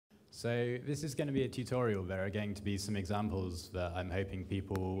So this is going to be a tutorial. There are going to be some examples that I'm hoping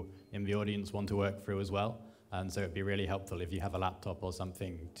people in the audience want to work through as well. And so it'd be really helpful if you have a laptop or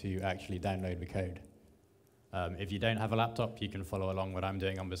something to actually download the code. If you don't have a laptop, you can follow along what I'm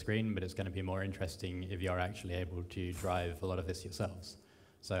doing on the screen, but it's going to be more interesting if you're actually able to drive a lot of this yourselves.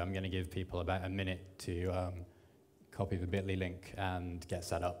 So I'm going to give people about a minute to copy the bit.ly link and get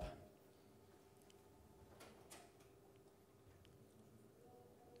set up.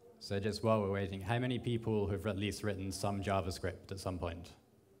 So just while we're waiting, how many people have at least written some JavaScript at some point?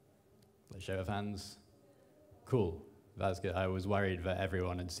 Let's show of hands. Cool, that's good. I was worried that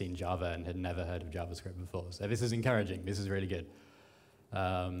everyone had seen Java and had never heard of JavaScript before. So this is encouraging, this is really good.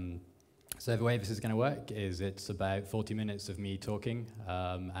 So the way this is going to work is it's about 40 minutes of me talking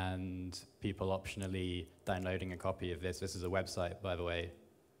and people optionally downloading a copy of this. This is a website, by the way,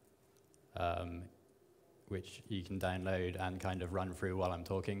 which you can download and kind of run through while I'm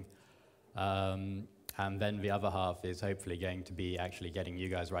talking. And then the other half is hopefully going to be actually getting you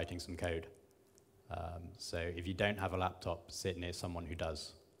guys writing some code. So if you don't have a laptop, sit near someone who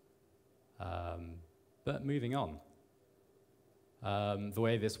does. But moving on. The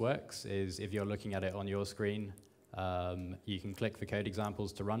way this works is if you're looking at it on your screen, you can click the code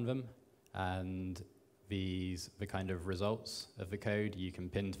examples to run them, and the kind of results of the code you can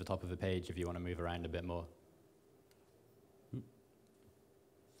pin to the top of the page if you want to move around a bit more.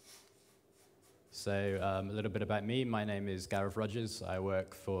 So a little bit about me. My name is Gareth Rogers. I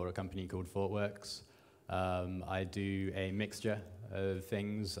work for a company called ThoughtWorks. I do a mixture of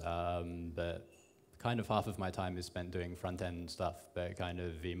things, but kind of half of my time is spent doing front-end stuff, but kind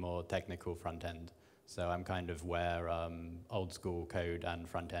of the more technical front-end. So I'm kind of where old-school code and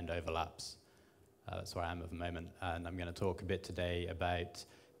front-end overlaps. That's where I am at the moment. And I'm going to talk a bit today about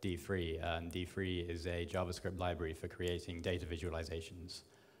D3. And D3 is a JavaScript library for creating data visualizations.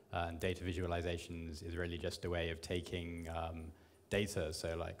 And data visualizations is really just a way of taking data,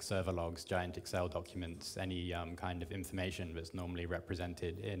 so like server logs, giant Excel documents, any kind of information that's normally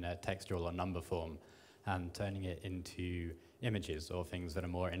represented in a textual or number form, and turning it into images or things that are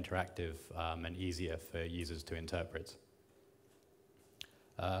more interactive and easier for users to interpret.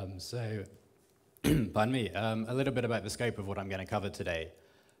 So, pardon me, a little bit about the scope of what I'm going to cover today.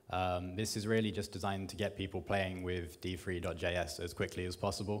 This is really just designed to get people playing with d3.js as quickly as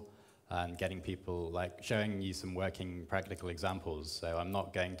possible and getting people, like, showing you some working practical examples. So I'm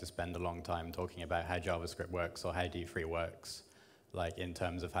not going to spend a long time talking about how JavaScript works or how D3 works, like in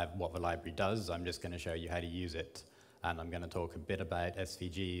terms of what the library does. I'm just going to show you how to use it. And I'm going to talk a bit about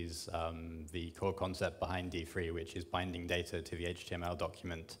SVGs, the core concept behind D3, which is binding data to the HTML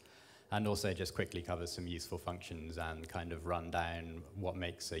document, and also just quickly cover some useful functions and kind of run down what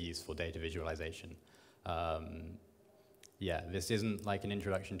makes a useful data visualization. Yeah, this isn't like an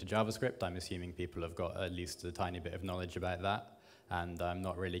introduction to JavaScript. I'm assuming people have got at least a tiny bit of knowledge about that. And I'm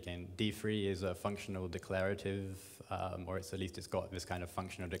not really going, D3 is a functional declarative, or at least it's got this kind of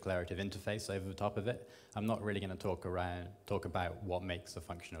functional declarative interface over the top of it. I'm not really going to talk about what makes a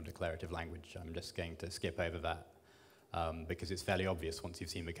functional declarative language. I'm just going to skip over that. Because it's fairly obvious once you've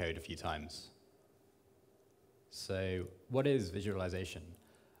seen the code a few times. So what is visualization?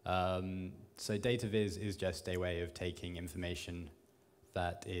 So data viz is just a way of taking information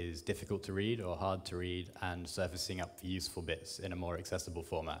that is difficult to read or hard to read and surfacing up the useful bits in a more accessible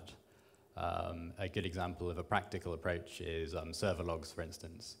format. A good example of a practical approach is server logs, for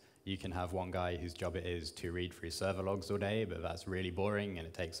instance. You can have one guy whose job it is to read through server logs all day, but that's really boring and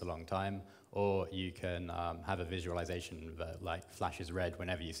it takes a long time. Or you can have a visualization that like flashes red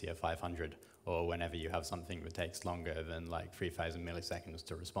whenever you see a 500, or whenever you have something that takes longer than like 3,000 milliseconds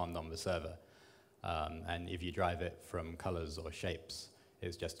to respond on the server. And if you drive it from colors or shapes,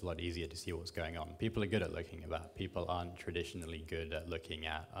 it's just a lot easier to see what's going on. People are good at looking at that. People aren't traditionally good at looking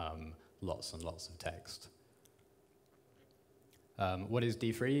at lots and lots of text. What is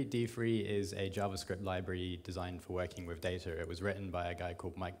D3? D3 is a JavaScript library designed for working with data. It was written by a guy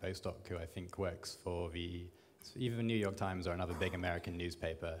called Mike Bostock, who I think works for either the New York Times or another big American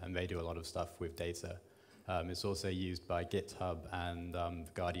newspaper, and they do a lot of stuff with data. It's also used by GitHub and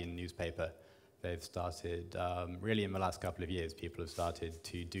the Guardian newspaper. They've started, really in the last couple of years, people have started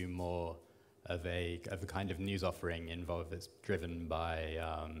to do more of a kind of news offering that's driven by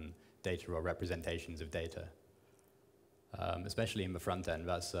data or representations of data. Especially in the front end.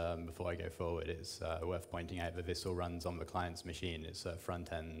 That's, before I go forward, it's worth pointing out that this all runs on the client's machine. It's a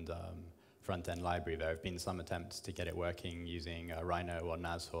front-end library. There have been some attempts to get it working using Rhino or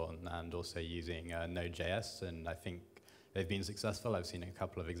Nashorn and also using Node.js, and I think they've been successful. I've seen a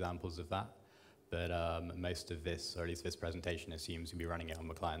couple of examples of that. but most of this, or at least this presentation, assumes we'll be running it on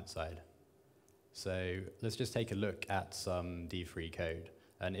the client side. So let's just take a look at some D3 code.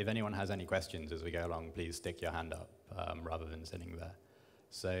 And if anyone has any questions as we go along, please stick your hand up rather than sitting there.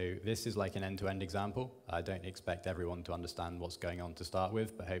 So this is like an end-to-end example. I don't expect everyone to understand what's going on to start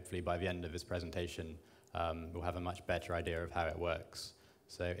with, but hopefully by the end of this presentation, we'll have a much better idea of how it works.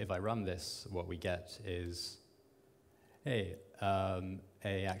 So if I run this, what we get is a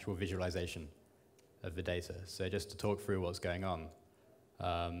actual visualization of the data. So just to talk through what's going on,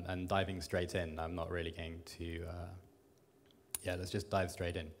 and diving straight in, I'm not really going to, let's just dive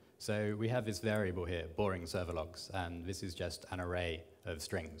straight in. So we have this variable here, boring server logs, and this is just an array of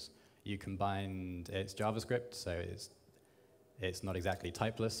strings. You combine, it's JavaScript, so it's not exactly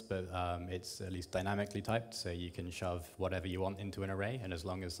typeless, but it's at least dynamically typed, so you can shove whatever you want into an array, and as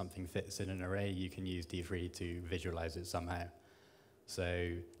long as something fits in an array, you can use D3 to visualize it somehow.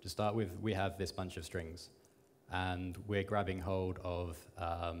 So to start with, we have this bunch of strings, and we're grabbing hold of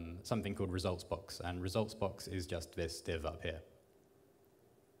something called results box, and results box is just this div up here.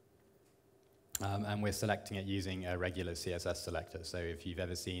 And we're selecting it using a regular CSS selector. So if you've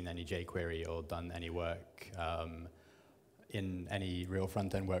ever seen any jQuery or done any work in any real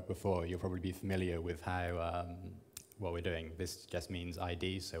front-end work before, you'll probably be familiar with how what we're doing. This just means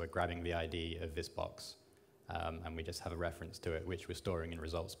ID, so we're grabbing the ID of this box, and we just have a reference to it, which we're storing in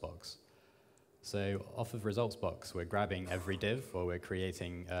results box. So off of results box, we're grabbing every div, or we're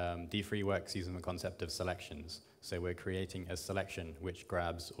creating, D3 works using the concept of selections. So we're creating a selection which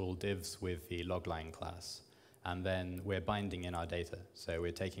grabs all divs with the logline class. And then we're binding in our data. So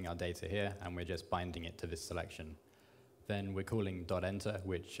we're taking our data here, and we're just binding it to this selection. Then we're calling .enter,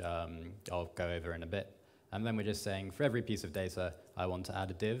 which I'll go over in a bit. And then we're just saying, for every piece of data, I want to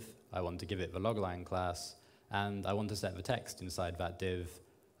add a div, I want to give it the logline class, and I want to set the text inside that div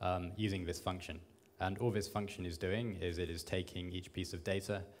using this function. And all this function is doing is it is taking each piece of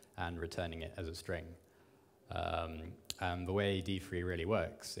data and returning it as a string. And the way D3 really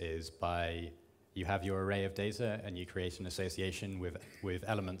works is you have your array of data and you create an association with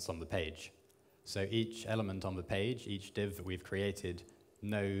elements on the page. So each element on the page, each div that we've created,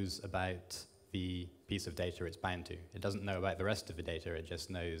 knows about the piece of data it's bound to. It doesn't know about the rest of the data, it just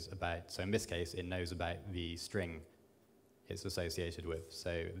knows about, so in this case, it knows about the string it's associated with.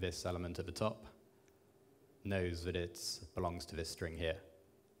 So this element at the top knows that it belongs to this string here.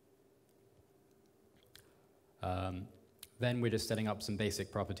 Then we're just setting up some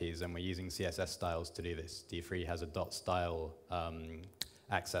basic properties, and we're using CSS styles to do this. D3 has a .style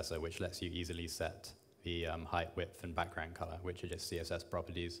accessor, which lets you easily set the height, width, and background color, which are just CSS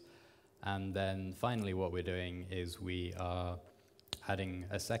properties. And then finally, what we're doing is we are adding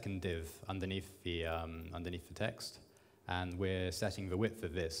a second div underneath the text, and we're setting the width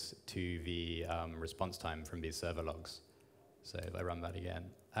of this to the response time from these server logs. So if I run that again,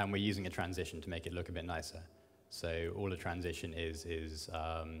 and we're using a transition to make it look a bit nicer. So all a transition is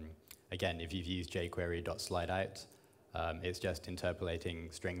again, if you've used jQuery.slideout, it's just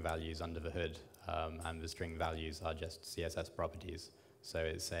interpolating string values under the hood, and the string values are just CSS properties. So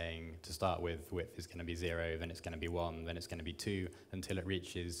it's saying, to start with, width is going to be 0, then it's going to be 1, then it's going to be 2, until it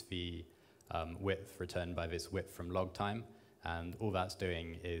reaches the width returned by this width from log time. And all that's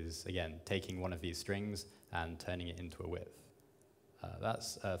doing is, again, taking one of these strings and turning it into a width.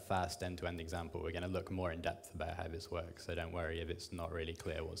 That's a fast end-to-end example. We're going to look more in depth about how this works, so don't worry if it's not really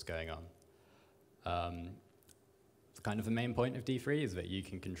clear what's going on. Kind of the main point of D3 is that you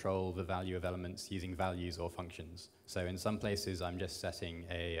can control the value of elements using values or functions. So in some places, I'm just setting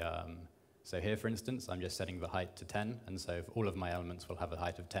so here, for instance, I'm just setting the height to 10, and so all of my elements will have a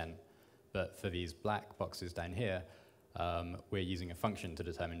height of 10. But for these black boxes down here, we're using a function to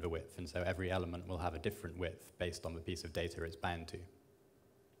determine the width, and so every element will have a different width based on the piece of data it's bound to.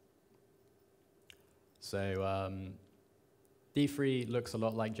 So D3 looks a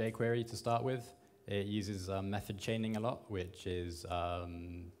lot like jQuery to start with. It uses method chaining a lot, which is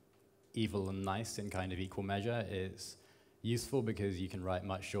evil and nice in kind of equal measure. It's useful because you can write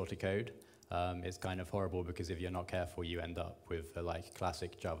much shorter code. It's kind of horrible because if you're not careful, you end up with a like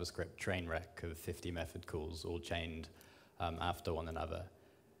classic JavaScript train wreck of 50 method calls all chained after one another.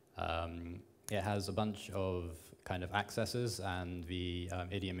 It has a bunch of kind of accessors, and the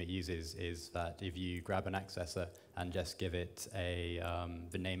idiom it uses is that if you grab an accessor and just give it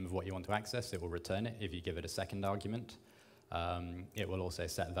the name of what you want to access, it will return it. If you give it a second argument, it will also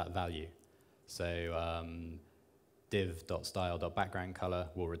set that value. So div.style.background color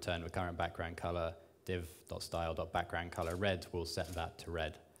will return the current background color. Div.style.background color red will set that to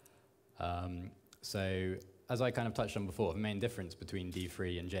red. So as I kind of touched on before, the main difference between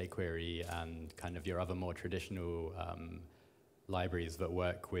D3 and jQuery and kind of your other more traditional libraries that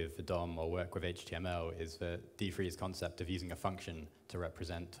work with the DOM or work with HTML is that D3's concept of using a function to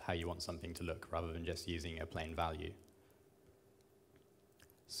represent how you want something to look rather than just using a plain value.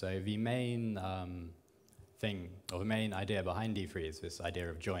 So the main thing, or the main idea behind D3 is this idea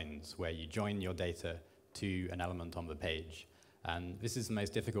of joins, where you join your data to an element on the page. And this is the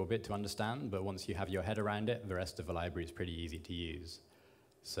most difficult bit to understand, but once you have your head around it, the rest of the library is pretty easy to use.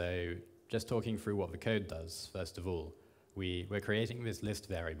 So just talking through what the code does, first of all, we're creating this list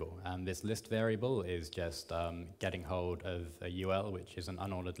variable, and this list variable is just getting hold of a UL, which is an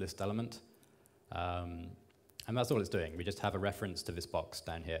unordered list element. And that's all it's doing. We just have a reference to this box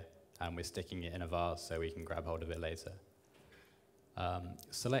down here, and we're sticking it in a var so we can grab hold of it later.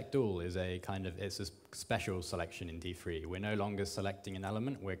 Select all is it's a special selection in D3. We're no longer selecting an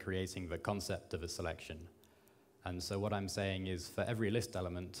element, we're creating the concept of a selection. And so what I'm saying is for every list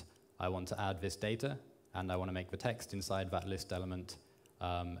element, I want to add this data, and I want to make the text inside that list element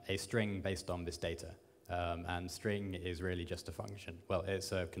a string based on this data. And string is really just a function. Well,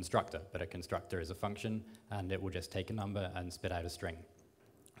 it's a constructor, but a constructor is a function, and it will just take a number and spit out a string.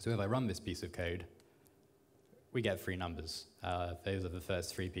 So if I run this piece of code, we get 3 numbers. Those are the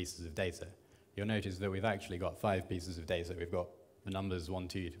first 3 pieces of data. You'll notice that we've actually got 5 pieces of data. We've got the numbers 1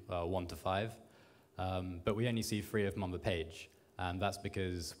 to 5, but we only see 3 of them on the page. And that's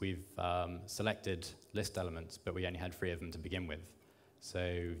because we've selected list elements, but we only had 3 of them to begin with.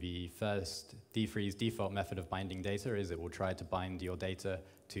 So the first D3's default method of binding data is it will try to bind your data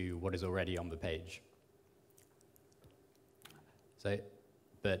to what is already on the page.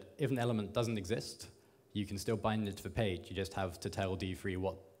 But if an element doesn't exist, you can still bind it to the page. You just have to tell D3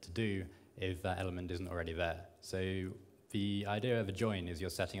 what to do if that element isn't already there. So the idea of a join is you're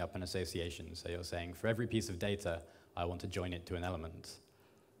setting up an association. So you're saying, for every piece of data, I want to join it to an element.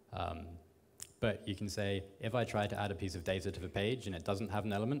 But you can say, if I try to add a piece of data to the page and it doesn't have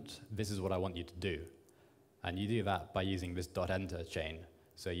an element, this is what I want you to do. And you do that by using this .enter chain.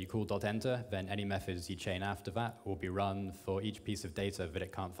 So you call .enter, then any methods you chain after that will be run for each piece of data that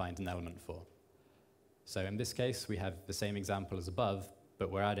it can't find an element for. So in this case, we have the same example as above, but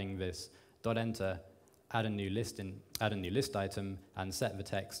we're adding this .enter, add a new list item, and set the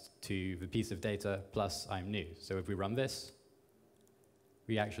text to the piece of data plus I'm new. So if we run this,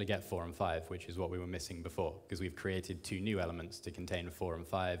 we actually get 4 and 5, which is what we were missing before, because we've created 2 new elements to contain 4 and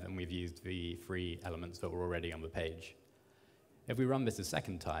 5, and we've used the 3 elements that were already on the page. If we run this a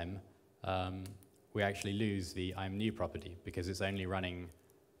second time, we actually lose the I'm new property, because it's only running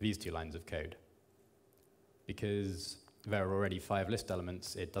these 2 lines of code. Because there are already 5 list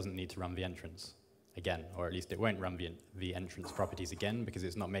elements, it doesn't need to run the entrance again, or at least it won't run the entrance properties again, because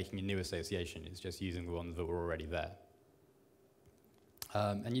it's not making a new association, it's just using the ones that were already there.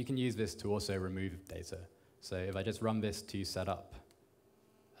 And you can use this to also remove data. So if I just run this to set up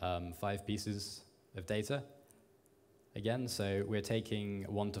 5 pieces of data, again, so we're taking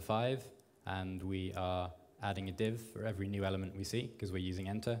 1 to 5, and we are adding a div for every new element we see, because we're using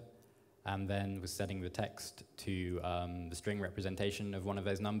enter. And then we're setting the text to the string representation of one of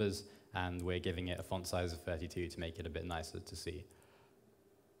those numbers, and we're giving it a font size of 32 to make it a bit nicer to see.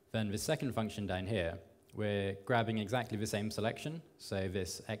 Then the second function down here, we're grabbing exactly the same selection, so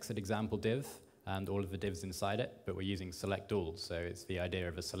this exit example div and all of the divs inside it, but we're using select all, so it's the idea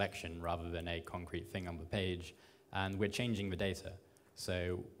of a selection rather than a concrete thing on the page, and we're changing the data.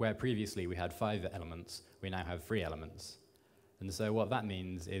 So where previously we had 5 elements, we now have 3 elements. And so what that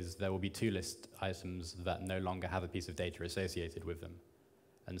means is there will be 2 list items that no longer have a piece of data associated with them.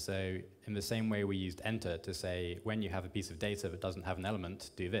 And so in the same way we used enter to say, when you have a piece of data that doesn't have an element,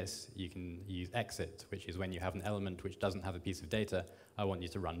 do this, you can use exit, which is when you have an element which doesn't have a piece of data, I want you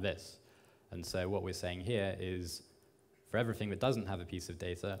to run this. And so what we're saying here is, for everything that doesn't have a piece of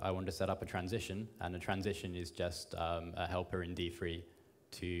data, I want to set up a transition, and a transition is just a helper in D3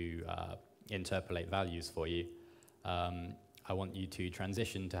 to interpolate values for you. I want you to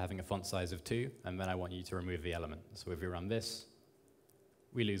transition to having a font size of 2, and then I want you to remove the element. So if we run this,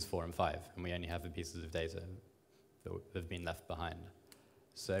 we lose 4 and 5, and we only have the pieces of data that have been left behind.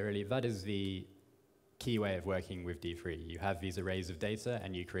 So really, that is the key way of working with D3. You have these arrays of data,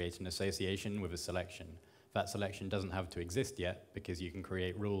 and you create an association with a selection. That selection doesn't have to exist yet, because you can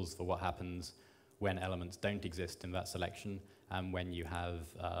create rules for what happens when elements don't exist in that selection, and when you have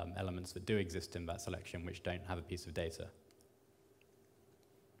elements that do exist in that selection which don't have a piece of data.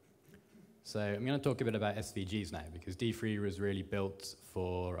 So I'm going to talk a bit about SVGs now, because D3 was really built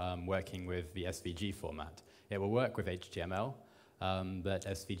for working with the SVG format. It will work with HTML, but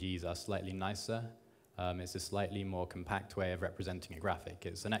SVGs are slightly nicer. It's a slightly more compact way of representing a graphic.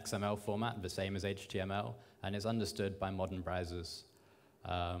 It's an XML format, the same as HTML, and it's understood by modern browsers.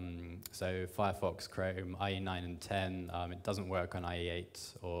 So Firefox, Chrome, IE9 and 10, it doesn't work on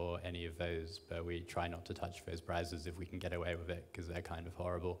IE8 or any of those, but we try not to touch those browsers if we can get away with it, because they're kind of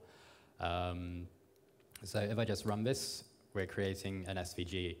horrible. So if I just run this, we're creating an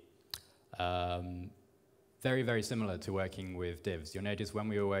SVG. Very, very similar to working with divs. You'll notice when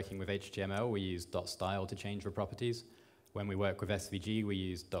we were working with HTML, we used .style to change the properties. When we work with SVG, we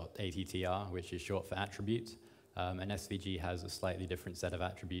use .attr, which is short for attribute. And SVG has a slightly different set of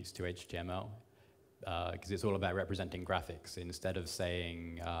attributes to HTML, because it's all about representing graphics. Instead of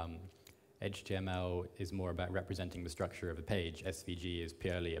saying HTML is more about representing the structure of a page, SVG is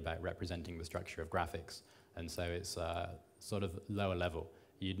purely about representing the structure of graphics. And so it's sort of lower level.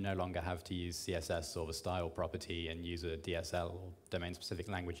 You'd no longer have to use CSS or the style property and use a DSL or domain-specific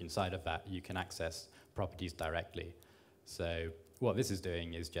language inside of that. You can access properties directly. So what this is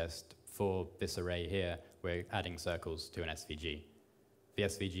doing is just, for this array here, we're adding circles to an SVG. The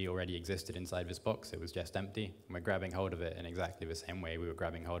SVG already existed inside this box. It was just empty. And we're grabbing hold of it in exactly the same way we were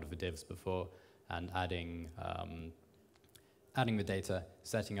grabbing hold of the divs before and adding the data,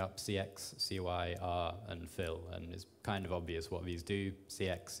 setting up CX, CY, R, and fill. And it's kind of obvious what these do.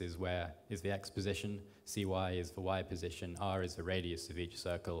 CX is the X position, CY is the Y position, R is the radius of each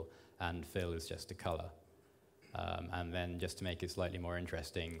circle, and fill is just a color. And then just to make it slightly more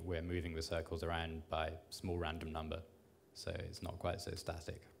interesting, we're moving the circles around by small random number. So it's not quite so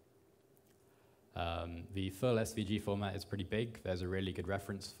static. The full SVG format is pretty big. There's a really good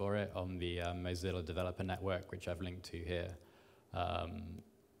reference for it on the Mozilla Developer Network, which I've linked to here.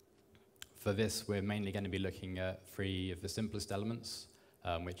 For this, we're mainly going to be looking at 3 of the simplest elements,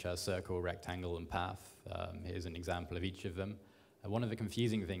 which are circle, rectangle, and path. Here's an example of each of them. One of the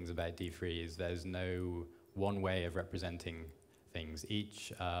confusing things about D3 is there's no one way of representing things.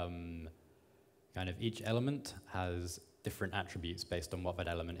 Each element has different attributes based on what that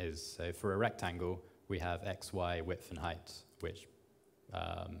element is. So for a rectangle, we have x, y, width, and height, which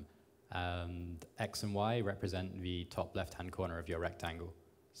and x and y represent the top left-hand corner of your rectangle.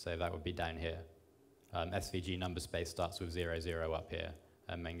 So that would be down here. SVG number space starts with 0, 0 up here,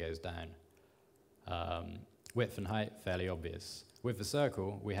 and then goes down. Width and height, fairly obvious. With the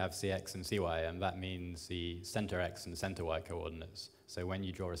circle, we have CX and CY, and that means the center X and center Y coordinates. So when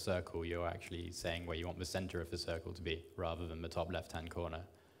you draw a circle, you're actually saying where you want the center of the circle to be, rather than the top left-hand corner.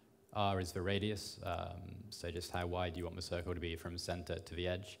 R is the radius, so just how wide you want the circle to be from center to the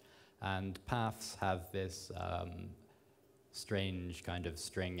edge. And paths have this strange kind of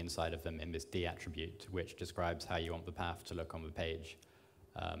string inside of them in this D attribute, which describes how you want the path to look on the page.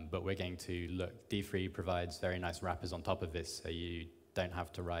 But we're going to look, D3 provides very nice wrappers on top of this, so you don't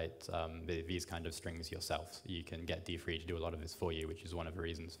have to write these kind of strings yourself. You can get D3 to do a lot of this for you, which is one of the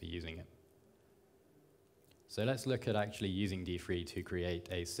reasons for using it. So let's look at actually using D3 to create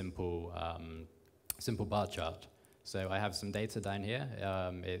a simple bar chart. So I have some data down here.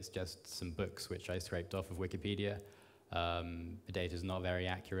 It's just some books which I scraped off of Wikipedia. The data is not very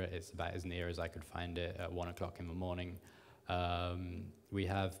accurate. It's about as near as I could find it at 1 o'clock in the morning. We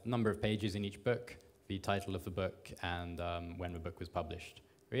have a number of pages in each book, the title of the book, and when the book was published.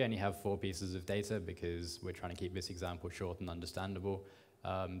 We only have 4 pieces of data because we're trying to keep this example short and understandable.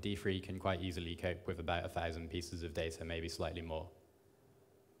 D3 can quite easily cope with about 1,000 pieces of data, maybe slightly more.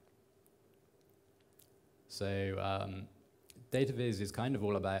 So DataViz is kind of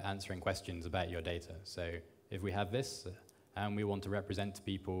all about answering questions about your data. So if we have this and we want to represent to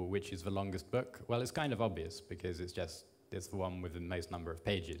people which is the longest book, well, it's kind of obvious because it's the one with the most number of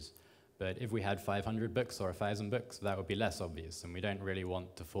pages. But if we had 500 books or 1,000 books, that would be less obvious, and we don't really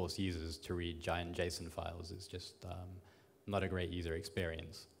want to force users to read giant JSON files. It's just not a great user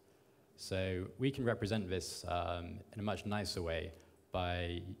experience. So we can represent this in a much nicer way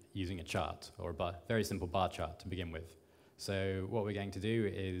by using a chart, or a very simple bar chart to begin with. So what we're going to do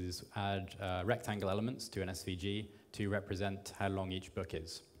is add rectangle elements to an SVG to represent how long each book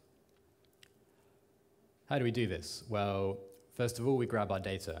is. How do we do this? Well, first of all, we grab our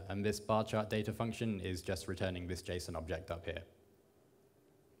data, and this bar chart data function is just returning this JSON object up here.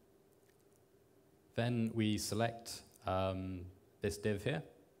 Then we select this div here,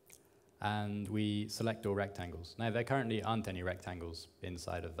 and we select all rectangles. Now, there currently aren't any rectangles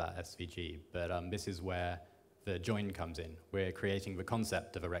inside of that SVG, but this is where the join comes in. We're creating the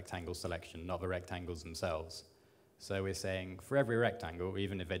concept of a rectangle selection, not the rectangles themselves. So we're saying, for every rectangle,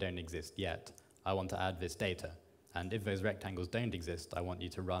 even if they don't exist yet, I want to add this data. And if those rectangles don't exist, I want you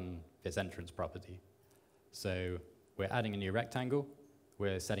to run this entrance property. So we're adding a new rectangle.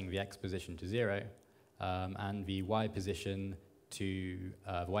 We're setting the X position to 0. and the y position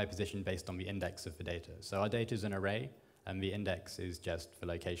based on the index of the data. So our data is an array, and the index is just the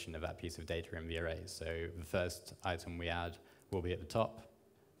location of that piece of data in the array. So the first item we add will be at the top.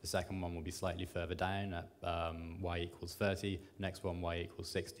 The second one will be slightly further down at y equals 30. The next one, y equals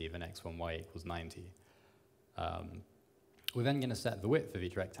 60. The next one, y equals 90. We're then going to set the width of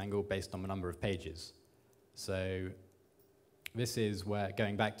each rectangle based on the number of pages. So this is where,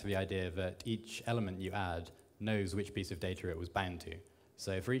 going back to the idea that each element you add knows which piece of data it was bound to.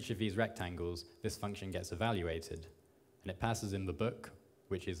 So for each of these rectangles, this function gets evaluated, and it passes in the book,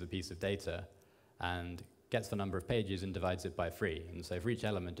 which is the piece of data, and gets the number of pages and divides it by 3. And so for each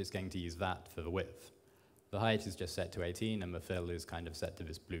element, it's going to use that for the width. The height is just set to 18, and the fill is kind of set to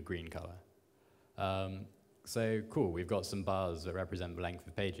this blue-green color. So cool, we've got some bars that represent the length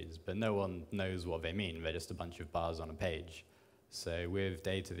of pages, but no one knows what they mean. They're just a bunch of bars on a page. So with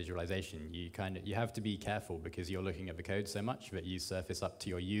data visualization, you have to be careful because you're looking at the code so much that you surface up to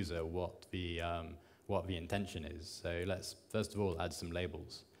your user what the intention is. So let's first of all add some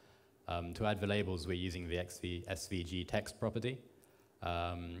labels. To add the labels, we're using the SVG text property.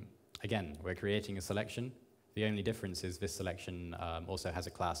 Again, we're creating a selection. The only difference is this selection also has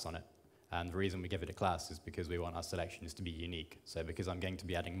a class on it. And the reason we give it a class is because we want our selections to be unique. So because I'm going to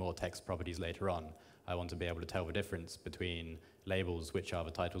be adding more text properties later on, I want to be able to tell the difference between labels which are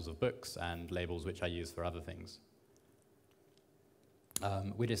the titles of books and labels which I use for other things.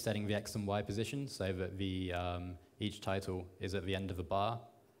 We're just setting the x and y position so that each title is at the end of a bar.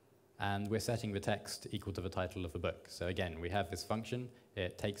 And we're setting the text equal to the title of the book. So again, we have this function.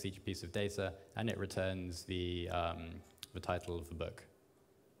 It takes each piece of data, and it returns the title of the book.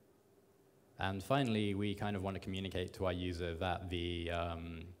 And finally, we kind of want to communicate to our user that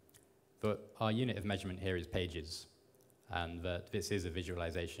our unit of measurement here is pages, and that this is a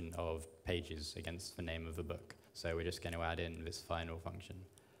visualization of pages against the name of the book. So we're just going to add in this final function.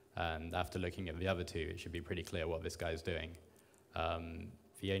 And after looking at the other two, it should be pretty clear what this guy's doing.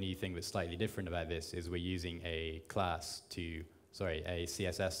 The only thing that's slightly different about this is we're using a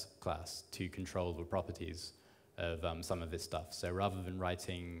CSS class to control the properties of some of this stuff. So rather than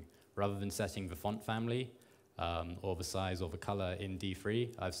setting the font family or the size or the color in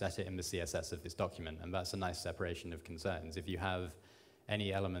D3, I've set it in the CSS of this document, and that's a nice separation of concerns. If you have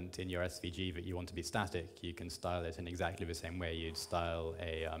any element in your SVG that you want to be static, you can style it in exactly the same way you'd style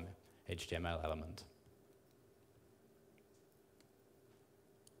a HTML element.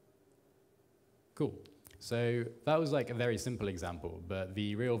 Cool. So that was like a very simple example, but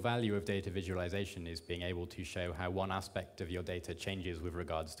the real value of data visualization is being able to show how one aspect of your data changes with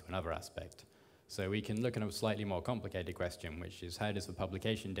regards to another aspect. So we can look at a slightly more complicated question, which is how does the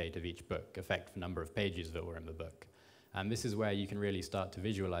publication date of each book affect the number of pages that were in the book? And this is where you can really start to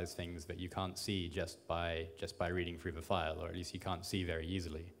visualize things that you can't see just by reading through the file, or at least you can't see very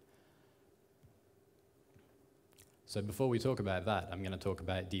easily. So before we talk about that, I'm going to talk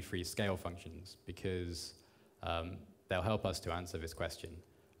about D3 scale functions, because they'll help us to answer this question.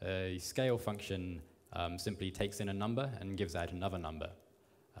 A scale function simply takes in a number and gives out another number.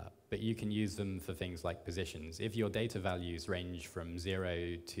 But you can use them for things like positions. If your data values range from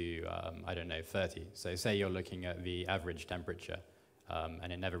 0 to, 30, so say you're looking at the average temperature,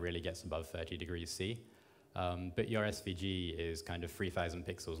 and it never really gets above 30 degrees C, but your SVG is kind of 3,000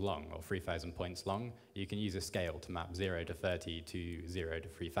 pixels long, or 3,000 points long, you can use a scale to map 0 to 30 to 0 to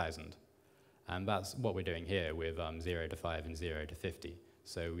 3,000. And that's what we're doing here with 0 to 5 and 0 to 50.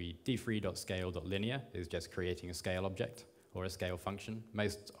 So d3.scale.linear is just creating a scale object, or a scale function.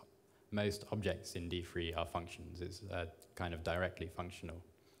 Most objects in D3 are functions. It's kind of directly functional.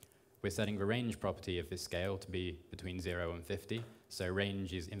 We're setting the range property of this scale to be between 0 and 50. So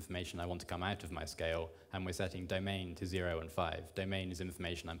range is information I want to come out of my scale, and we're setting domain to 0 and 5. Domain is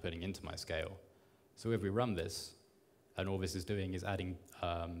information I'm putting into my scale. So if we run this, and all this is doing is adding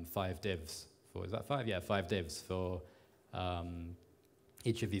 5 divs for, is that 5? Yeah, 5 divs for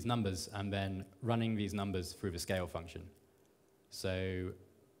each of these numbers, and then running these numbers through the scale function. So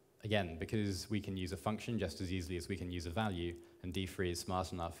again, because we can use a function just as easily as we can use a value, and D3 is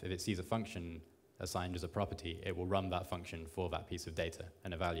smart enough, if it sees a function assigned as a property, it will run that function for that piece of data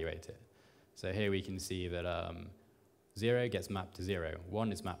and evaluate it. So here we can see that 0 gets mapped to 0,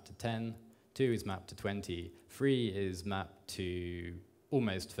 1 is mapped to 10, 2 is mapped to 20, 3 is mapped to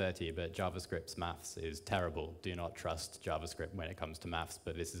almost 30, but JavaScript's maths is terrible. Do not trust JavaScript when it comes to maths,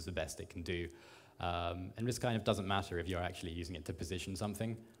 but this is the best it can do. And this kind of doesn't matter if you're actually using it to position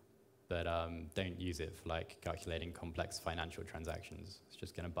something, but don't use it for like calculating complex financial transactions. It's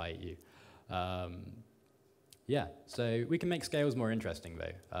just going to bite you. Yeah, so we can make scales more interesting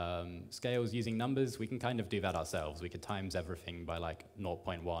though. Scales using numbers, we can kind of do that ourselves. We could times everything by like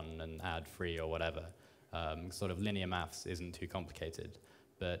 0.1 and add 3 or whatever. Sort of linear maths isn't too complicated.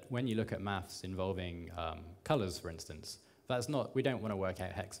 But when you look at maths involving colors, for instance, we don't want to work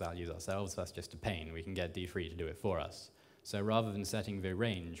out hex values ourselves, that's just a pain. We can get d3 to do it for us. So rather than setting the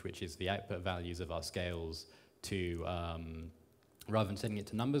range, which is the output values of our scales, to, rather than setting it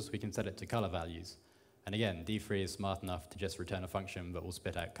to numbers, we can set it to color values. And again, d3 is smart enough to just return a function that will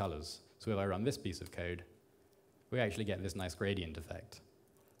spit out colors. So if I run this piece of code, we actually get this nice gradient effect.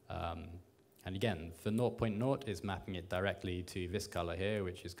 And again, for 0.0, it's mapping it directly to this color here,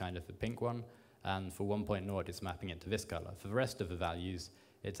 which is kind of the pink one. And for 1.0, it's mapping it to this color. For the rest of the values,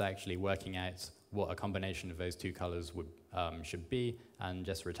 it's actually working out what a combination of those two colors should be and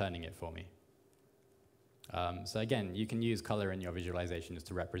just returning it for me. So again, you can use color in your visualizations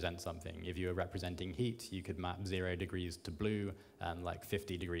to represent something. If you were representing heat, you could map 0 degrees to blue and like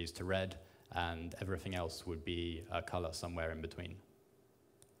 50 degrees to red, and everything else would be a color somewhere in between.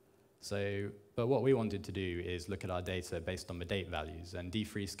 So, but what we wanted to do is look at our data based on the date values, and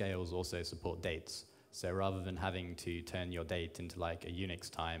d3 scales also support dates. So rather than having to turn your date into like a Unix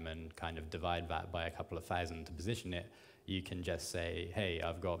time and kind of divide that by a couple of thousand to position it, you can just say, hey,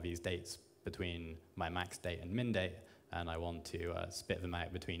 I've got these dates between my max date and min date, and I want to spit them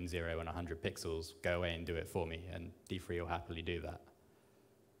out between 0 and 100 pixels. Go away and do it for me, and d3 will happily do that.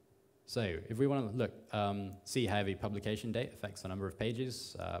 So if we want to look, see how the publication date affects the number of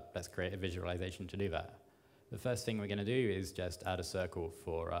pages, let's create a visualization to do that. The first thing we're going to do is just add a circle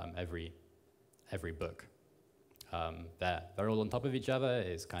for every book. They're all on top of each other.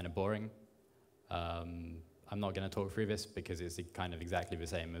 It's kind of boring. I'm not going to talk through this because it's kind of exactly the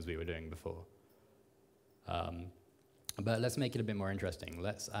same as we were doing before. But let's make it a bit more interesting.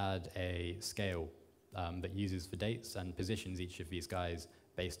 Let's add a scale that uses the dates and positions each of these guys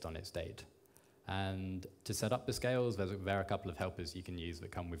based on its date. And to set up the scales, there are a couple of helpers you can use that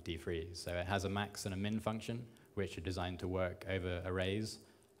come with d3. So it has a max and a min function, which are designed to work over arrays.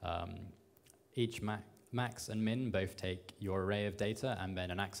 Each max and min both take your array of data and then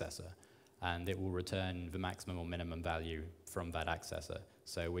an accessor, and it will return the maximum or minimum value from that accessor.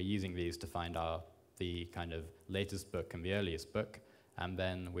 So we're using these to find the kind of latest book and the earliest book, and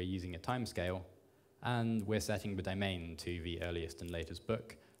then we're using a timescale, and we're setting the domain to the earliest and latest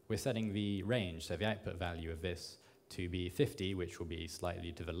book. We're setting the range, so the output value of this, to be 50, which will be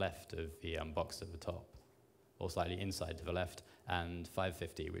slightly to the left of the box at the top, or slightly inside to the left, and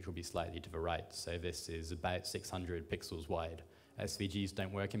 550, which will be slightly to the right. So this is about 600 pixels wide. SVGs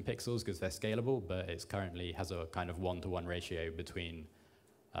don't work in pixels because they're scalable, but it currently has a kind of 1-to-1 ratio between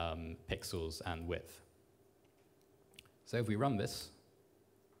pixels and width. So if we run this,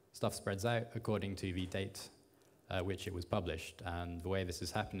 stuff spreads out according to the date which it was published. And the way this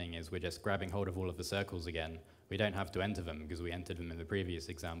is happening is we're just grabbing hold of all of the circles again. We don't have to enter them because we entered them in the previous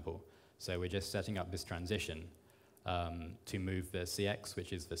example. So we're just setting up this transition to move the CX,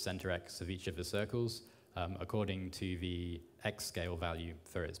 which is the center X of each of the circles, according to the X scale value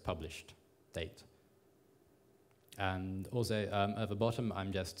for its published date. And also at the bottom,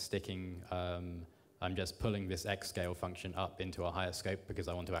 I'm just pulling this X scale function up into a higher scope because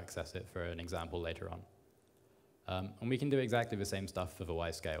I want to access it for an example later on. And we can do exactly the same stuff for the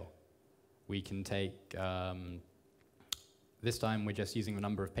Y scale. We can take, this time we're just using the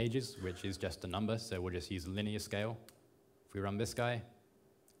number of pages, which is just a number, so we'll just use a linear scale. If we run this guy,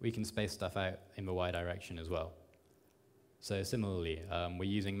 we can space stuff out in the Y direction as well. So similarly, we're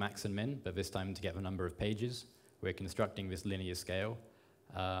using max and min, but this time to get the number of pages. We're constructing this linear scale,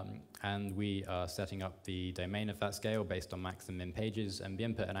 and we are setting up the domain of that scale based on max and min pages, and the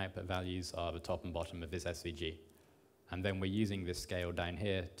input and output values are the top and bottom of this SVG. And then we're using this scale down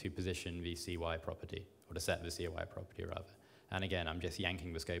here to position the CY property, or to set the CY property rather. And again, I'm just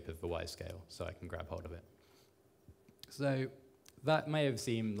yanking the scope of the Y scale so I can grab hold of it. So that may have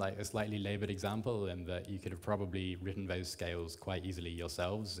seemed like a slightly labored example in that you could have probably written those scales quite easily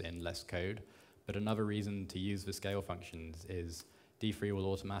yourselves in less code. But another reason to use the scale functions is d3 will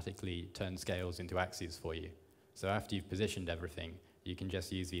automatically turn scales into axes for you. So after you've positioned everything, you can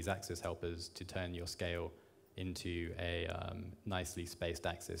just use these axis helpers to turn your scale into a nicely spaced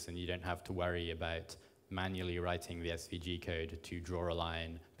axis, and you don't have to worry about manually writing the SVG code to draw a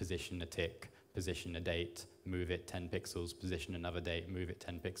line, position a tick, position a date, move it 10 pixels, position another date, move it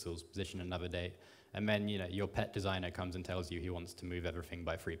 10 pixels, position another date. And then your pet designer comes and tells you he wants to move everything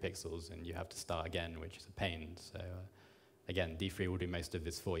by 3 pixels, and you have to start again, which is a pain. So again, d3 will do most of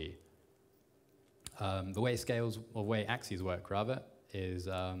this for you. The way scales, or way axes work rather, is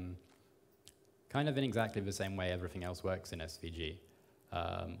kind of in exactly the same way everything else works in SVG,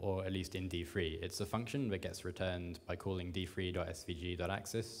 or at least in d3. It's a function that gets returned by calling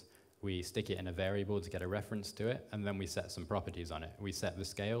d3.svg.axis. We stick it in a variable to get a reference to it, and then we set some properties on it. We set the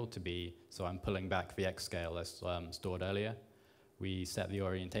scale to be, so I'm pulling back the x scale as stored earlier. We set the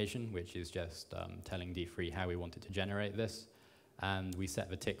orientation, which is just telling d3 how we want it to generate this. And we set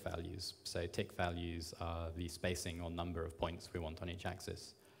the tick values. So tick values are the spacing or number of points we want on each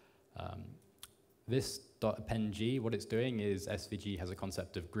axis. This .append_g, what it's doing is SVG has a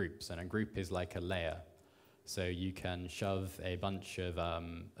concept of groups, and a group is like a layer. So you can shove a bunch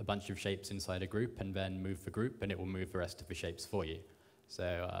of shapes inside a group and then move the group, and it will move the rest of the shapes for you. So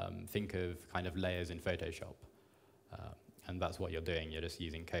think of kind of layers in Photoshop. And that's what you're doing. You're just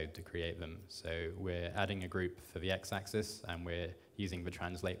using code to create them. So we're adding a group for the x-axis, and we're using the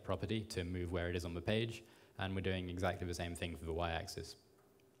translate property to move where it is on the page. And we're doing exactly the same thing for the y-axis.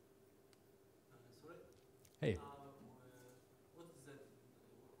 Sorry? Hey. What is that?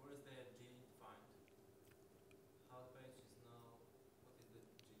 Where is the G defined? How the page is now? What is the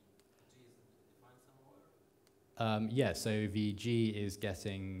G? G is defined somewhere? Yeah, so the G is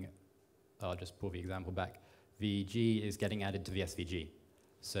getting, I'll just pull the example back. The G is getting added to the SVG.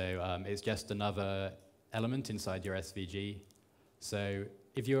 So it's just another element inside your SVG. So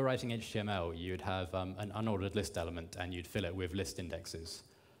if you were writing HTML, you'd have an unordered list element, and you'd fill it with list indexes.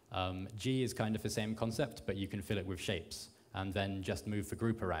 G is kind of the same concept, but you can fill it with shapes, and then just move the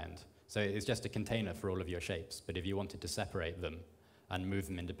group around. So it's just a container for all of your shapes, but if you wanted to separate them and move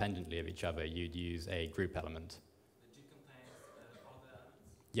them independently of each other, you'd use a group element. The G contains all the elements?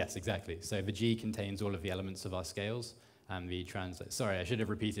 Yes, exactly. So the G contains all of the elements of our scales, and the translate. Sorry, I should have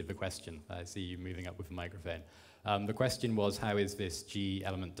repeated the question. I see you moving up with the microphone. The question was, how is this G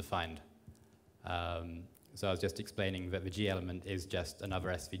element defined? So I was just explaining that the G element is just another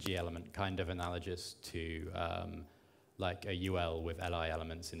SVG element, kind of analogous to like a UL with LI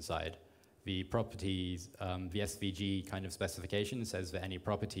elements inside. The properties, the SVG kind of specification says that any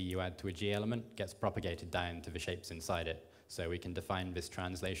property you add to a G element gets propagated down to the shapes inside it. So we can define this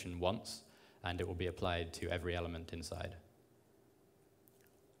translation once, and it will be applied to every element inside.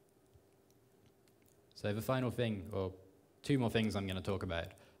 So the final thing, or two more things I'm going to talk about,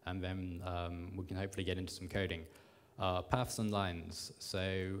 and then we can hopefully get into some coding. Paths and lines. So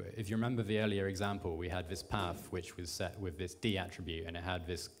if you remember the earlier example, we had this path which was set with this D attribute, and it had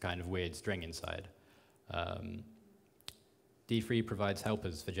this kind of weird string inside. D3 provides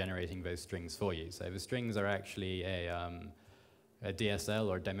helpers for generating those strings for you. So the strings are actually a DSL,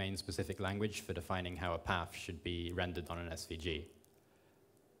 or domain-specific language, for defining how a path should be rendered on an SVG.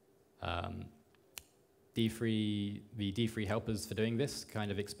 The D3 helpers for doing this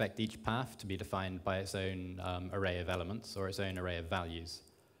kind of expect each path to be defined by its own array of elements, or its own array of values.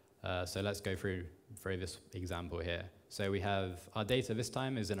 So let's go through this example here. So we have our data this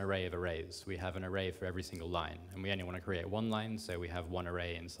time is an array of arrays. We have an array for every single line, and we only want to create one line, so we have one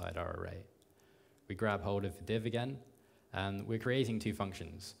array inside our array. We grab hold of the div again, and we're creating two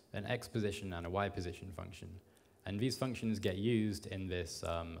functions, an x position and a y position function. And these functions get used in this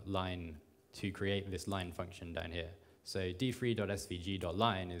line to create this line function down here. So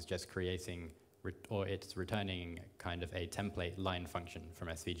d3.svg.line is just creating, or it's returning kind of a template line function from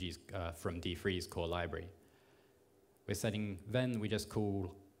SVG's, from D3's core library. We're setting, then we just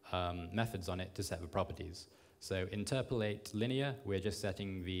call methods on it to set the properties. So interpolate linear, we're just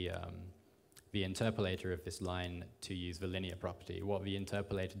setting the interpolator of this line to use the linear property. What the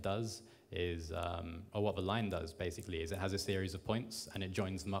interpolator does is, or what the line does basically, is it has a series of points and it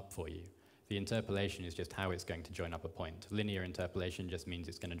joins them up for you. The interpolation is just how it's going to join up a point. Linear interpolation just means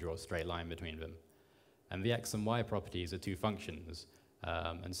it's going to draw a straight line between them. And the x and y properties are two functions.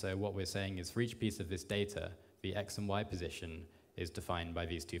 And so what we're saying is for each piece of this data, the x and y position is defined by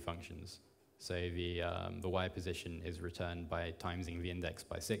these two functions. So the y position is returned by timesing the index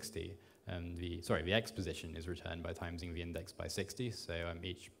by 60, and the x position is returned by timesing the index by 60. So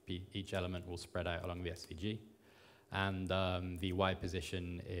each element will spread out along the SVG. And the y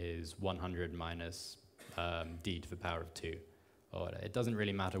position is 100 minus d to the power of 2. Or it doesn't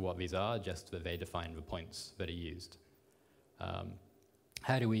really matter what these are, just that they define the points that are used.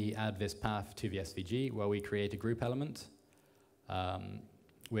 How do we add this path to the SVG? Well, we create a group element.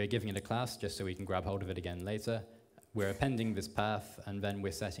 We're giving it a class just so we can grab hold of it again later. We're appending this path, and then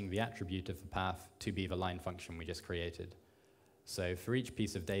we're setting the attribute of the path to be the line function we just created. So for each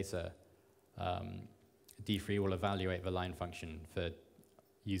piece of data, D3 will evaluate the line function for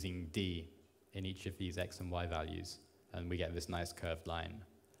using D in each of these x and y values, and we get this nice curved line.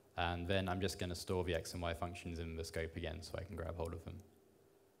 And then I'm just going to store the x and y functions in the scope again so I can grab hold of them.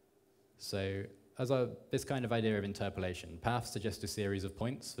 So this kind of idea of interpolation, paths are just a series of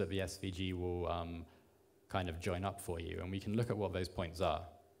points that the SVG will kind of join up for you, and we can look at what those points are.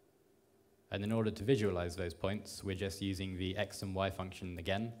 And in order to visualize those points, we're just using the x and y function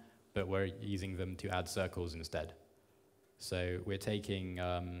again, but we're using them to add circles instead. So we're taking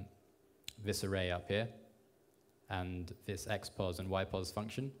this array up here, and this xpos and ypos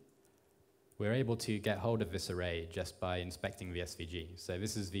function. We're able to get hold of this array just by inspecting the SVG. So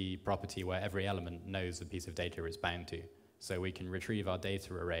this is the property where every element knows the piece of data it's bound to. So we can retrieve our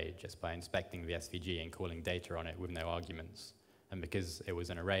data array just by inspecting the SVG and calling data on it with no arguments. And because it was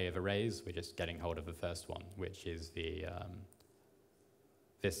an array of arrays, we're just getting hold of the first one, which is the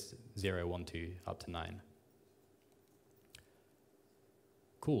this 0, 1, 2, up to 9.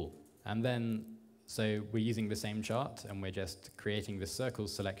 Cool. And then, so we're using the same chart, and we're just creating the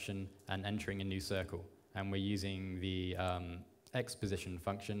circles selection and entering a new circle. And we're using the x position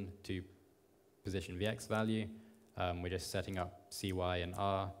function to position the x value. We're just setting up cy and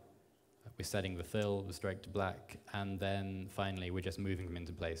r. We're setting the fill, the stroke to black, and then finally we're just moving them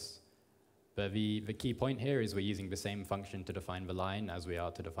into place. But the key point here is we're using the same function to define the line as we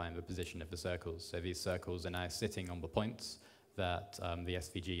are to define the position of the circles. So these circles are now sitting on the points that the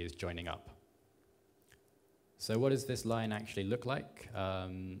SVG is joining up. So what does this line actually look like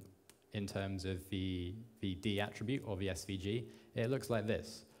in terms of the D attribute or the SVG? It looks like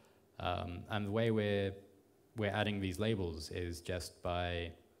this. And the way we're adding these labels is just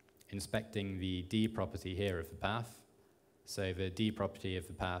by inspecting the D property here of the path. So the D property of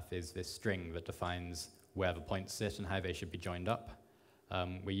the path is this string that defines where the points sit and how they should be joined up.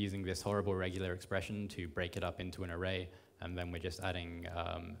 We're using this horrible regular expression to break it up into an array, and then we're just adding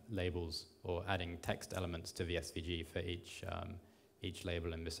labels or adding text elements to the SVG for each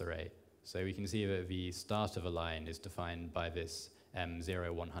label in this array. So we can see that the start of a line is defined by this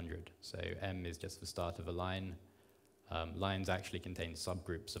M0, 100. So M is just the start of a line. Lines actually contain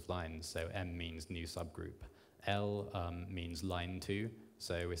subgroups of lines, so M means new subgroup. L means line 2,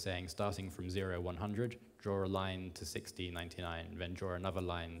 so we're saying starting from 0, 100, draw a line to 60, 99, then draw another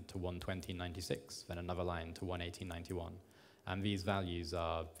line to 120, 96, then another line to 180, 91. And these values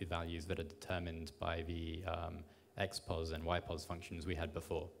are the values that are determined by the xpos and ypos functions we had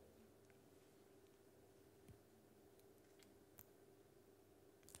before.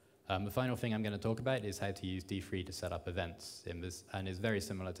 The final thing I'm going to talk about is how to use d3 to set up events in this, and is very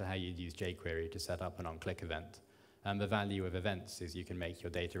similar to how you'd use jQuery to set up an on-click event. And the value of events is you can make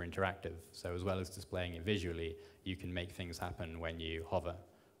your data interactive. So as well as displaying it visually, you can make things happen when you hover,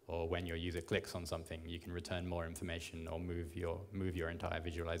 or when your user clicks on something, you can return more information or move your entire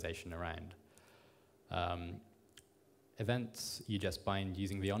visualization around. Events, you just bind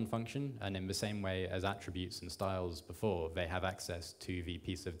using the on function, and in the same way as attributes and styles before, they have access to the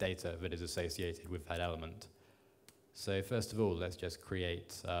piece of data that is associated with that element. So first of all, let's just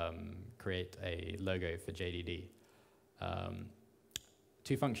create a logo for JDD.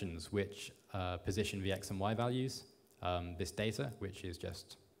 Two functions which position the x and y values, this data, which is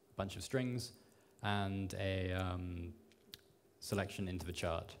just a bunch of strings, and a selection into the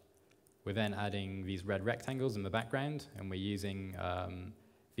chart. We're then adding these red rectangles in the background, and we're using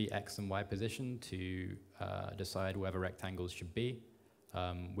the x and y position to decide where the rectangles should be.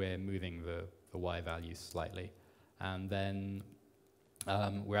 We're moving the y values slightly. And then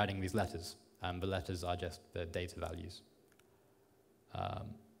we're adding these letters, and the letters are just the data values.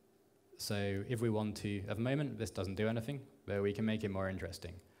 So if we want to, at the moment, this doesn't do anything, but we can make it more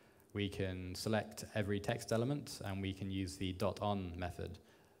interesting. We can select every text element, and we can use the .on method.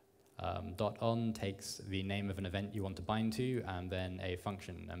 .on takes the name of an event you want to bind to, and then a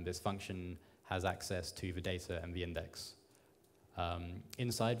function, and this function has access to the data and the index.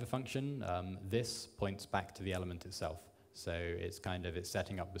 Inside the function, this points back to the element itself, so it's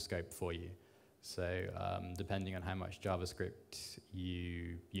setting up the scope for you. So depending on how much JavaScript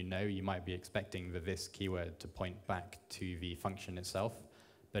you know, you might be expecting the this keyword to point back to the function itself,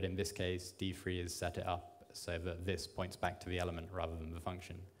 but in this case, D3 has set it up so that this points back to the element rather than the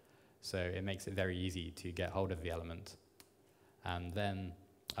function. So it makes it very easy to get hold of the element. And then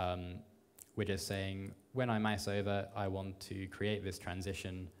we're just saying, when I mouse over, I want to create this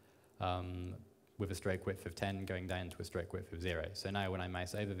transition with a stroke width of 10 going down to a stroke width of 0. So now when I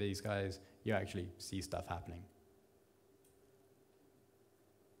mouse over these guys, you actually see stuff happening.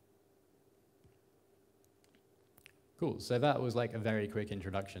 Cool, so that was like a very quick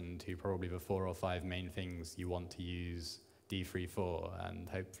introduction to probably the 4 or 5 main things you want to use D3 for, and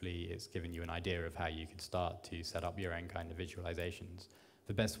hopefully it's given you an idea of how you could start to set up your own kind of visualizations.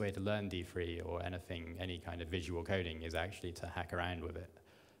 The best way to learn D3 or any kind of visual coding is actually to hack around with it.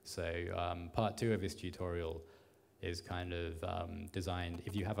 So part 2 of this tutorial is kind of designed.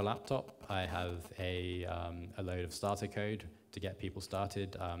 If you have a laptop, I have a load of starter code to get people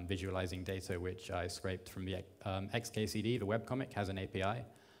started, visualizing data which I scraped from the XKCD. The webcomic has an API.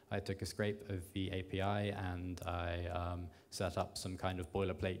 I took a scrape of the API and I set up some kind of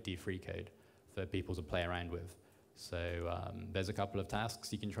boilerplate D3 code for people to play around with. So there's a couple of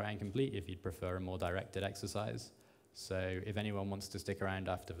tasks you can try and complete if you'd prefer a more directed exercise. So if anyone wants to stick around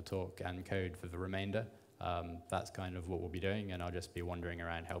after the talk and code for the remainder, that's kind of what we'll be doing, and I'll just be wandering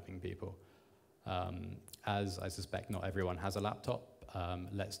around helping people. As I suspect not everyone has a laptop,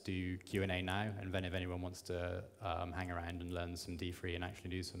 let's do Q&A now, and then if anyone wants to hang around and learn some D3 and actually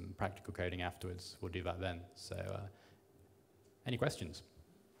do some practical coding afterwards, we'll do that then. So any questions?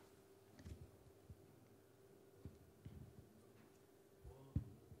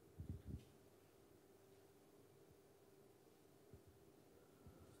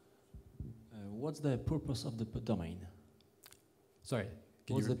 What's the purpose of the domain? Sorry.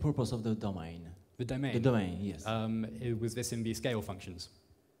 What's the purpose of the domain? The domain? The domain, yes. Was this in the scale functions?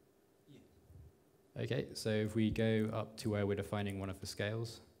 Yeah. Okay, so if we go up to where we're defining one of the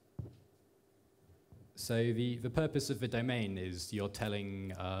scales. So the purpose of the domain is you're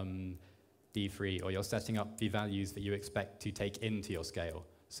telling D3, or you're setting up the values that you expect to take into your scale.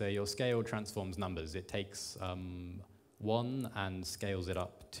 So your scale transforms numbers. It takes 1 and scales it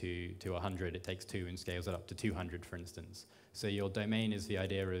up to 100. It takes 2 and scales it up to 200, for instance. So your domain is the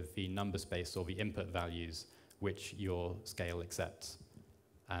idea of the number space or the input values which your scale accepts.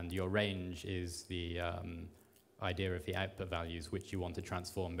 And your range is the idea of the output values which you want to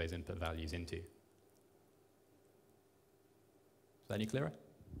transform those input values into. Is that any clearer?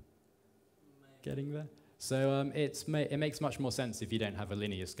 Getting there? So it makes much more sense if you don't have a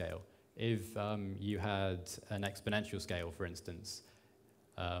linear scale. If you had an exponential scale, for instance,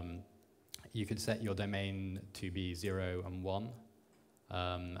 you could set your domain to be 0 and 1,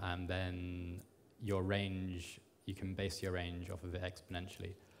 and then your range, you can base your range off of it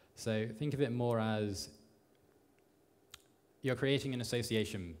exponentially. So think of it more as you're creating an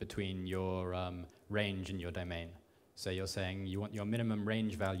association between your range and your domain. So you're saying you want your minimum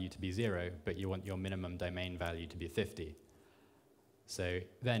range value to be 0, but you want your minimum domain value to be 50. So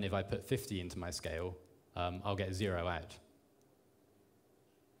then if I put 50 into my scale, I'll get 0 out.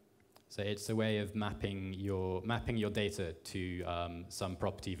 So it's a way of mapping your data to some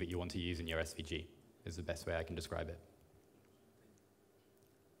property that you want to use in your SVG, is the best way I can describe it.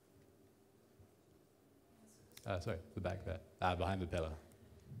 Sorry, the back there, behind the pillar.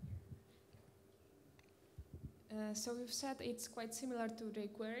 So you've said it's quite similar to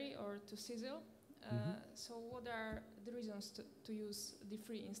jQuery or to Sizzle. So what are the reasons to use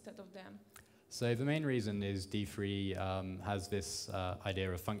D3 instead of them? So the main reason is D3 has this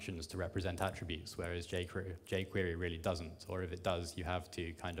idea of functions to represent attributes, whereas jQuery really doesn't. Or if it does, you have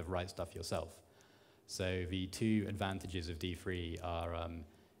to kind of write stuff yourself. So the two advantages of D3 are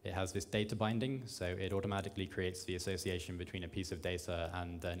it has this data binding, so it automatically creates the association between a piece of data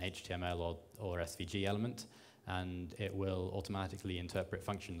and an HTML or SVG element, and it will automatically interpret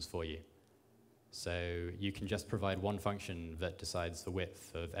functions for you. So you can just provide one function that decides the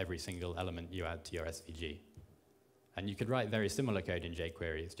width of every single element you add to your SVG. And you could write very similar code in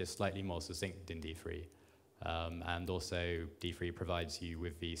jQuery, it's just slightly more succinct in D3. And also D3 provides you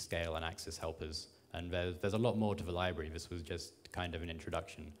with the scale and access helpers. And there's a lot more to the library. This was just kind of an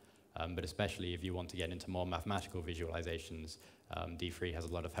introduction. But especially if you want to get into more mathematical visualizations, D3 has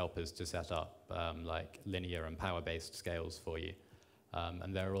a lot of helpers to set up like linear and power-based scales for you.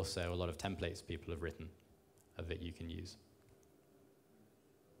 And there are also a lot of templates people have written that you can use.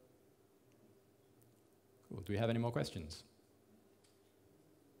 Cool. Do we have any more questions?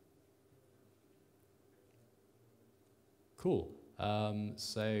 Cool.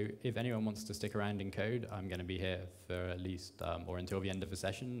 So if anyone wants to stick around in code, I'm going to be here for at least, or until the end of the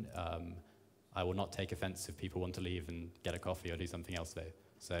session. I will not take offense if people want to leave and get a coffee or do something else though.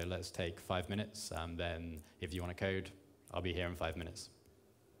 So let's take 5 minutes, and then if you want to code, I'll be here in 5 minutes.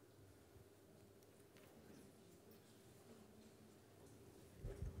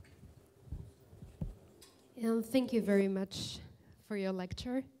 Thank you very much for your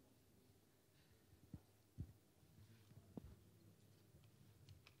lecture.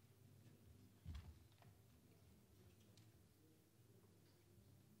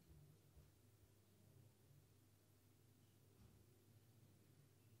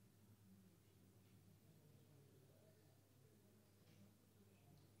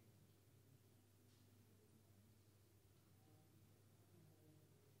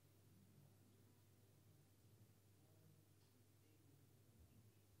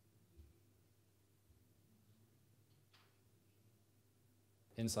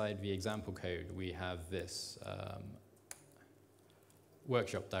 inside the example code, we have this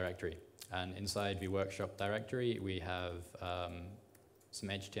workshop directory. And inside the workshop directory, we have some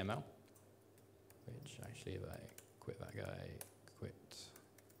HTML, which actually, if I quit that guy,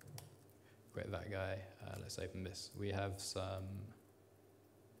 quit that guy, let's open this. We have some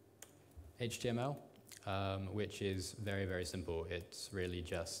HTML, which is very, very simple. It's really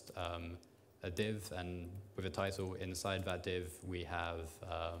just a div, and with a title inside that div, we have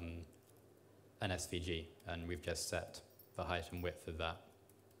an SVG, and we've just set the height and width of that.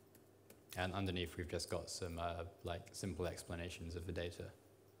 And underneath, we've just got some like simple explanations of the data.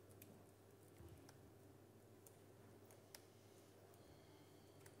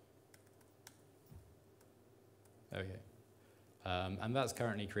 Okay. And that's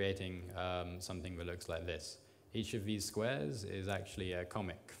currently creating something that looks like this. Each of these squares is actually a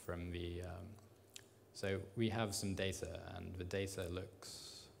comic from the... so we have some data, and the data looks...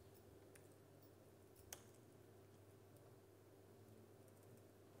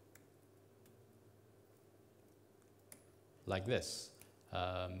 like this.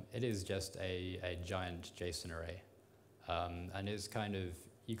 It is just a giant JSON array. And it's kind of,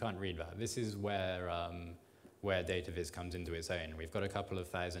 you can't read that. This is where DataVis comes into its own. We've got a couple of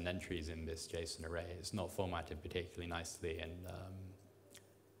thousand entries in this JSON array. It's not formatted particularly nicely, and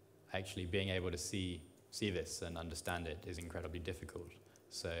actually being able to see this and understand it is incredibly difficult.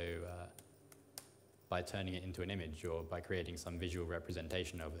 So by turning it into an image or by creating some visual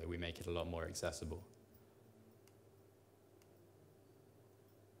representation of it, we make it a lot more accessible.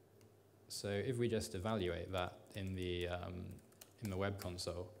 So if we just evaluate that in the web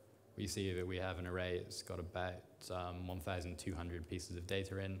console, we see that we have an array that's got about 1,200 pieces of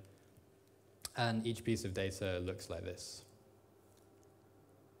data in, and each piece of data looks like this.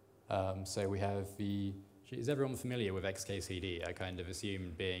 So we have the... Is everyone familiar with XKCD? I kind of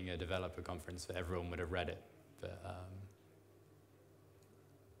assumed, being a developer conference, that everyone would have read it. But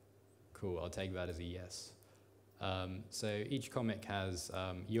cool, I'll take that as a yes. So each comic has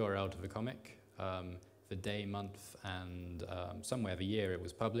URL to the comic, the day, month, and somewhere the year it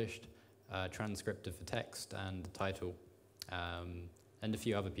was published, transcript of the text and the title, and a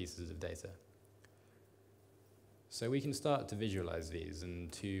few other pieces of data. So we can start to visualize these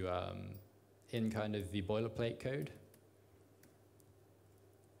and to, in kind of the boilerplate code,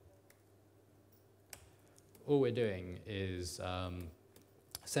 all we're doing is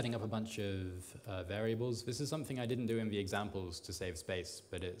setting up a bunch of variables. This is something I didn't do in the examples to save space,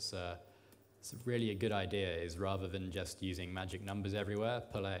 but it's really a good idea, is rather than just using magic numbers everywhere,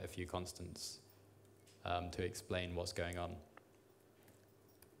 pull out a few constants to explain what's going on.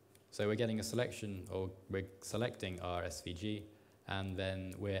 So we're getting a selection, or we're selecting our SVG, and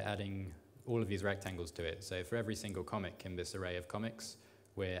then we're adding all of these rectangles to it. So for every single comic in this array of comics,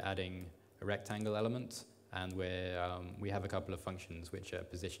 we're adding a rectangle element, and we have a couple of functions which are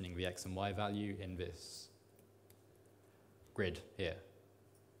positioning the x and y value in this grid here.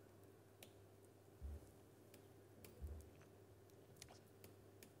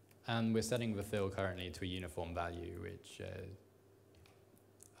 And we're setting the fill currently to a uniform value, which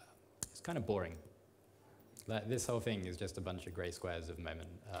is kind of boring. Like, this whole thing is just a bunch of gray squares at the moment.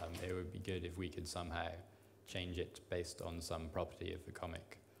 It would be good if we could somehow change it based on some property of the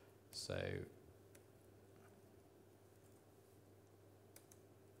comic. So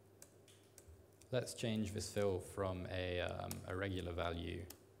let's change this fill from a regular value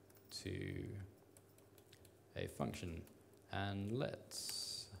to a function. And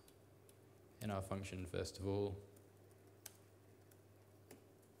let's, in our function, first of all,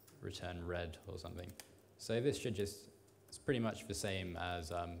 return red or something. So this should just, it's pretty much the same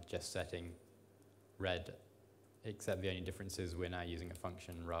as just setting red, except the only difference is we're now using a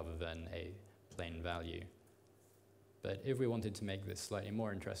function rather than a plain value. But if we wanted to make this slightly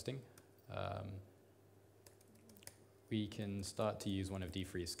more interesting, we can start to use one of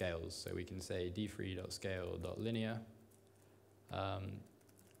d3's scales. So we can say d3.scale.linear.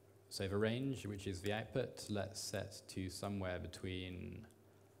 So the range, which is the output, let's set to somewhere between,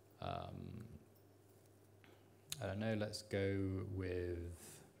 I don't know, let's go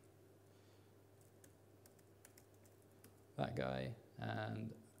with that guy.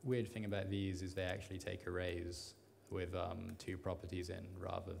 And weird thing about these is they actually take arrays with two properties in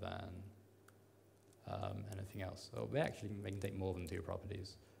rather than anything else. Oh, they can take more than two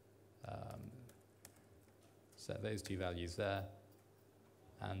properties. Set those two values there.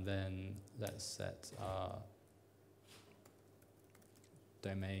 And then let's set our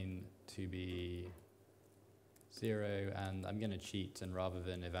domain to be 0, and I'm going to cheat, and rather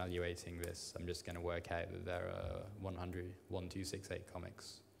than evaluating this, I'm just going to work out that there are 1, 2, 6, 8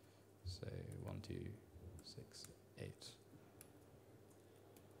 comics. So 1, 2, 6, 8.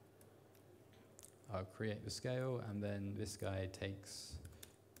 I'll create the scale, and then this guy takes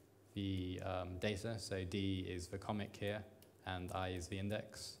the data. So D is the comic here, and I is the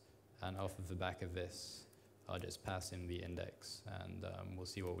index. And off of the back of this, I'll just pass in the index, and we'll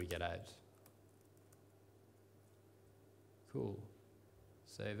see what we get out. Cool.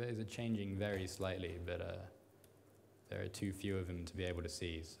 So those are changing very slightly, but there are too few of them to be able to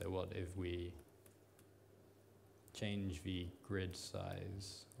see. So what if we change the grid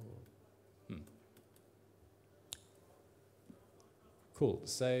size? Cool.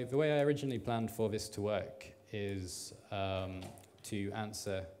 So the way I originally planned for this to work is to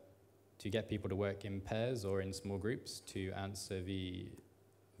get people to work in pairs or in small groups to answer the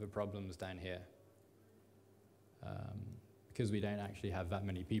problems down here. Because we don't actually have that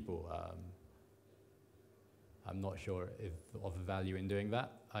many people, I'm not sure of the value in doing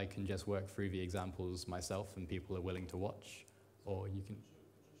that. I can just work through the examples myself and people are willing to watch, or you can... Could you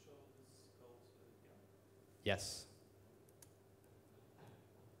show this code again? Yes.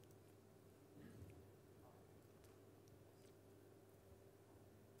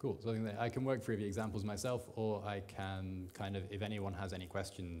 Cool, so I can work through the examples myself, or I can kind of, if anyone has any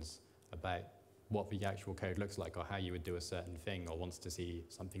questions about what the actual code looks like or how you would do a certain thing or wants to see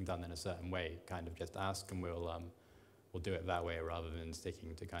something done in a certain way, kind of just ask and we'll do it that way rather than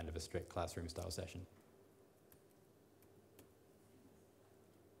sticking to kind of a strict classroom style session.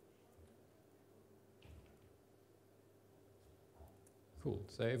 Cool,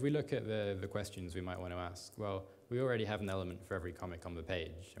 so if we look at the questions we might want to ask, well, we already have an element for every comic on the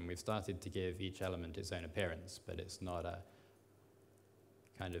page, and we've started to give each element its own appearance, but it's not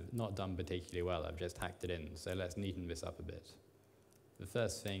not done particularly well. I've just hacked it in, so let's neaten this up a bit. The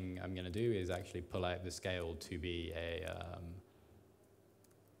first thing I'm going to do is actually pull out the scale to be a,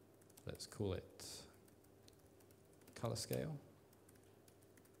 let's call it color scale,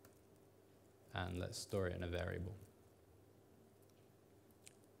 and let's store it in a variable.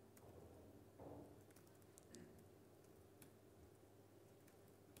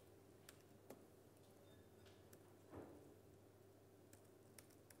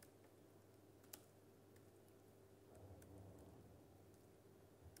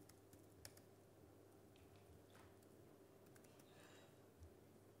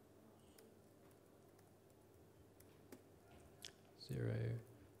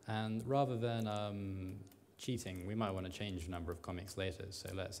 And rather than cheating, we might want to change the number of comics later. So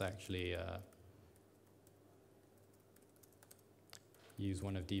let's actually use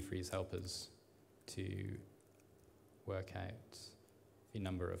one of d3's helpers to work out the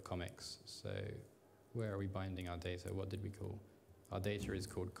number of comics. So where are we binding our data? What did we call? Our data is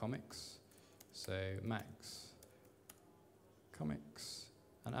called comics. So max comics,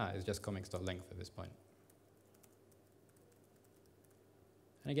 and it's just comics.length at this point.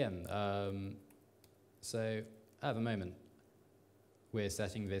 And again, so at the moment, we're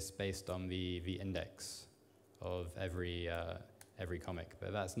setting this based on the index of every comic,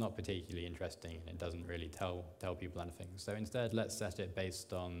 but that's not particularly interesting, and it doesn't really tell people anything. So instead, let's set it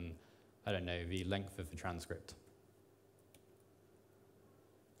based on, I don't know, the length of the transcript.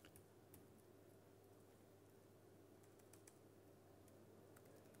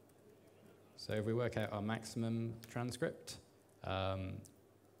 So if we work out our maximum transcript,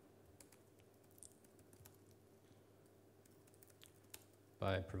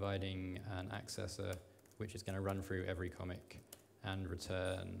 by providing an accessor which is going to run through every comic and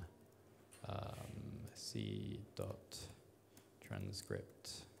return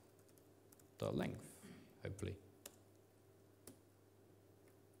c.transcript.length, hopefully.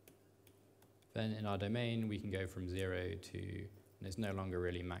 Then in our domain, we can go from 0 to, and it's no longer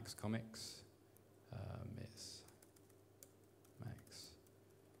really max comics, it's max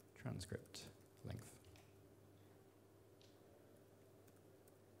transcript length.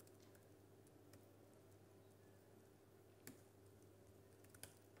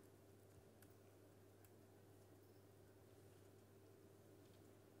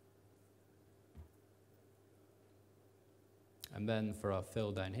 And then for our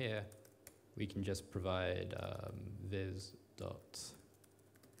fill down here, we can just provide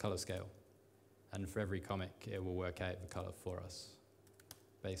vis.color_scale. And for every comic, it will work out the color for us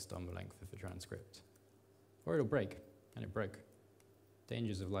based on the length of the transcript. Or it'll break, and it broke.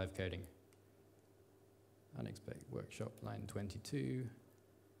 Dangers of live coding. Unexpected workshop, line 22.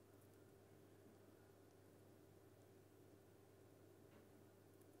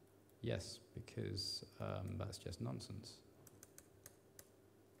 Yes, because that's just nonsense.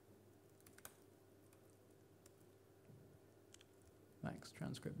 Max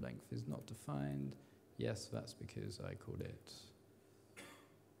transcript length is not defined. Yes, that's because I called it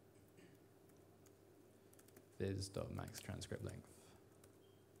vis.max transcript length.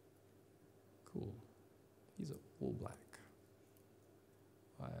 Cool. These are all black.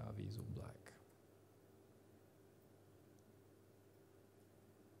 Why are these all black?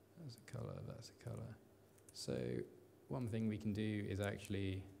 That's a color, that's a color. So one thing we can do is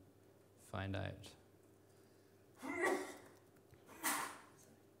actually find out.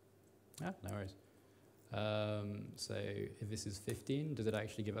 Ah, no worries. So if this is 15, does it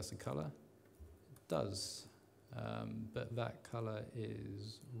actually give us a color? It does, but that color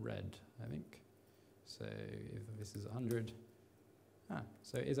is red, I think. So if this is 100,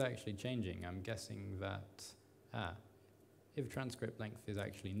 so it is actually changing. I'm guessing that, if transcript length is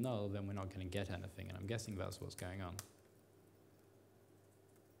actually null, then we're not going to get anything, and I'm guessing that's what's going on.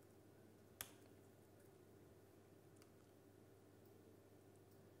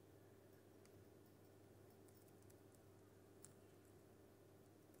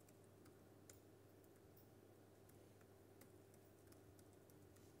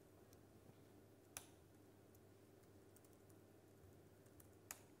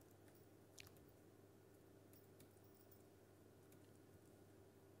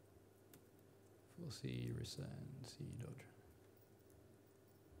 C return C dot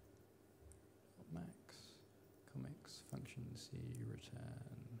max comics function C return.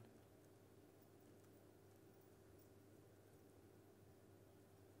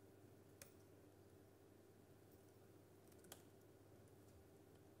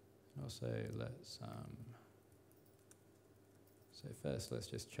 Also, let's so first let's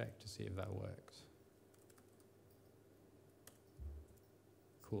just check to see if that works.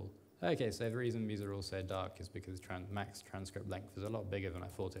 Cool. Okay, so the reason these are all so dark is because max transcript length is a lot bigger than I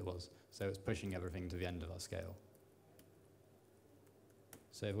thought it was, so it's pushing everything to the end of our scale.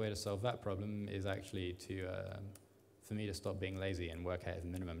 So the way to solve that problem is actually to, for me to stop being lazy and work out the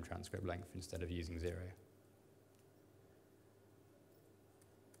minimum transcript length instead of using 0.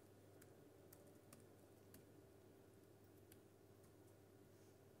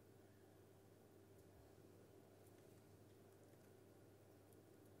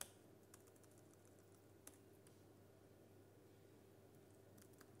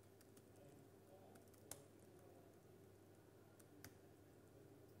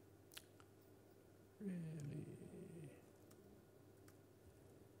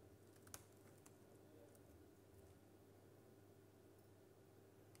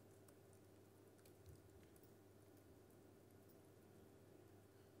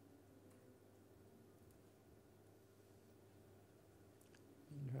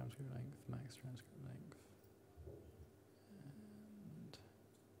 Transcript length, max transcript length, and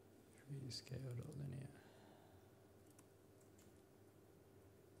free scale dot linear.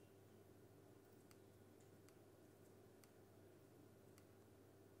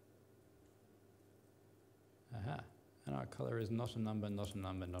 Aha, and our color is not a number, not a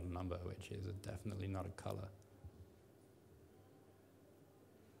number, not a number, which is definitely not a color.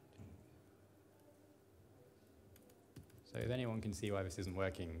 So if anyone can see why this isn't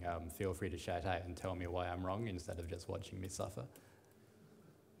working, feel free to shout out and tell me why I'm wrong instead of just watching me suffer.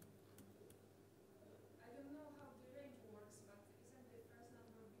 I don't know how the range works, but isn't the first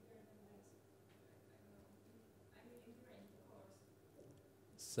number bigger than this? I mean, in the range, of course.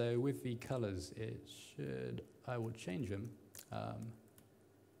 So with the colors, it should, I will change them,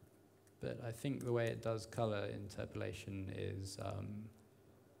 but I think the way it does color interpolation is,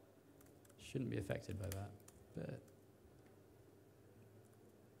 shouldn't be affected by that, but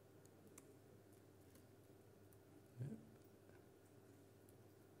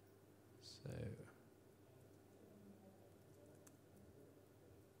so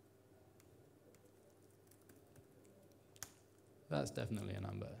that's definitely a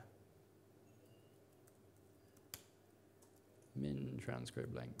number. Min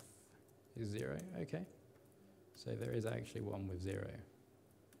transcript length is 0, okay. So there is actually one with 0.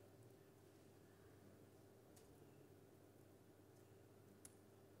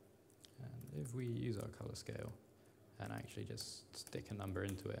 And if we use our color scale and actually just stick a number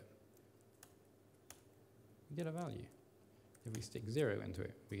into it, we get a value. If we stick 0 into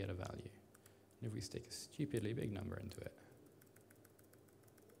it, we get a value. And if we stick a stupidly big number into it,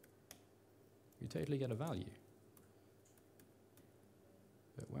 we totally get a value.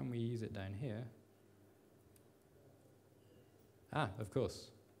 But when we use it down here, of course.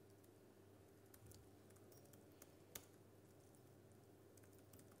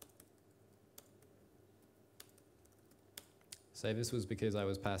 So this was because I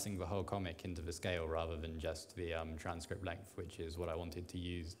was passing the whole comic into the scale rather than just the transcript length, which is what I wanted to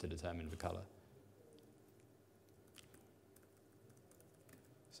use to determine the color.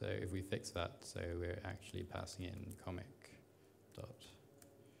 So if we fix that, so we're actually passing in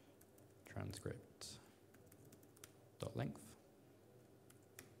comic.transcript.length,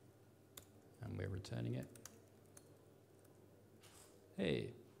 and we're returning it.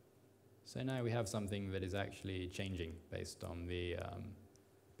 Hey, so now we have something that is actually changing based on the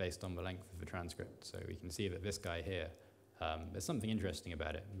length of the transcript. So we can see that this guy here, there's something interesting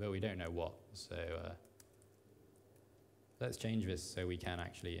about it, but we don't know what. So let's change this so we can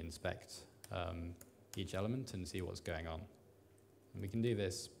actually inspect each element and see what's going on. And we can do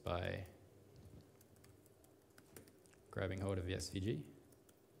this by grabbing hold of the SVG.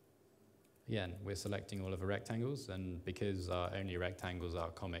 Again, we're selecting all of the rectangles, and because our only rectangles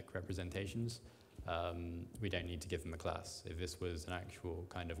are comic representations, we don't need to give them a class. If this was an actual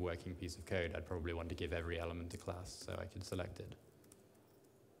kind of working piece of code, I'd probably want to give every element a class, so I could select it.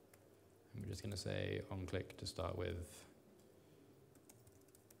 And we're just going to say onClick to start with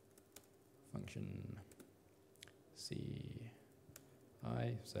function CI,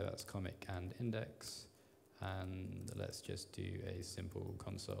 so that's comic and index. And let's just do a simple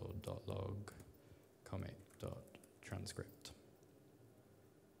console.log comic.transcript.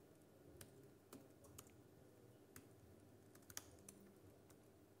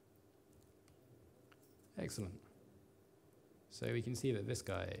 Excellent. So we can see that this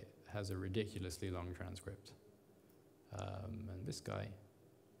guy has a ridiculously long transcript. And this guy,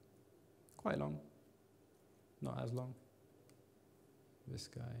 quite long, not as long. This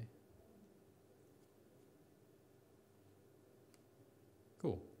guy.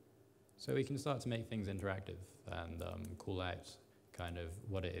 Cool. So we can start to make things interactive and call out kind of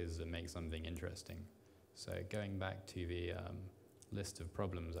what it is that makes something interesting. So going back to the list of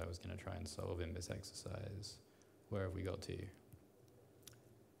problems I was going to try and solve in this exercise, where have we got to?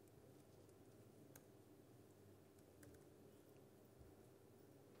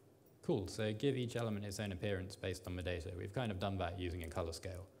 Cool, so give each element its own appearance based on the data. We've kind of done that using a color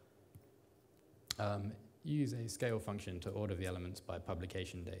scale. Use a scale function to order the elements by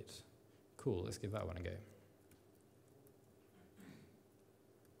publication date. Cool, let's give that one a go.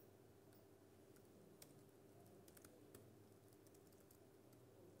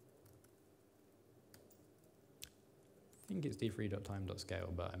 I think it's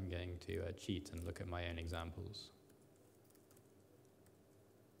d3.time.scale, but I'm going to cheat and look at my own examples.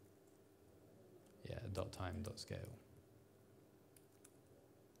 Yeah, .time.scale.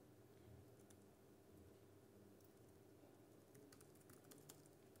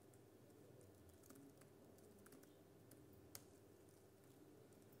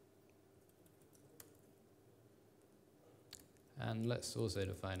 And let's also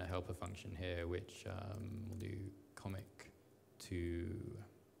define a helper function here, which will do comic to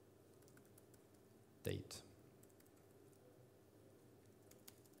date.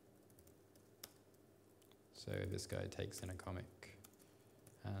 So this guy takes in a comic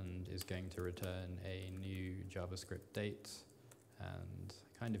and is going to return a new JavaScript date, and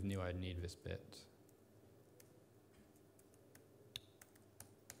I kind of knew I'd need this bit.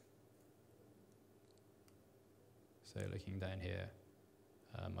 So looking down here,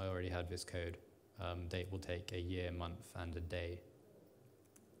 I already had this code. Date will take a year, month, and a day.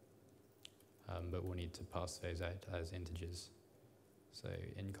 But we'll need to pass those out as integers. So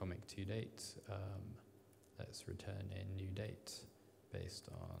in comic to date, let's return a new date based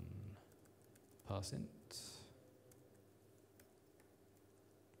on parseInt.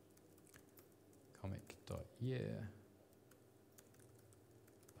 Comic.year,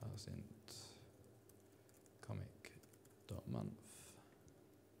 parseInt, comic.month,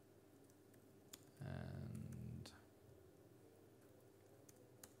 and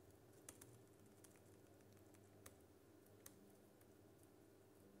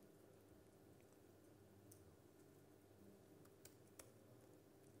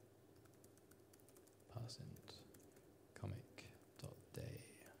parseInt, comic.day.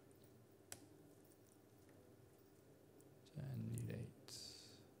 And new date.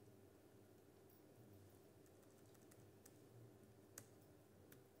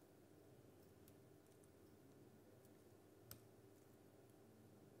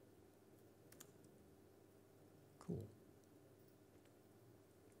 Cool.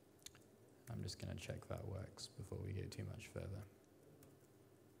 I'm just going to check that works before we go too much further.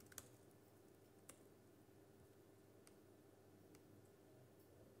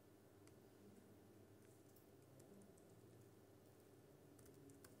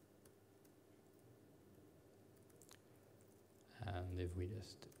 if we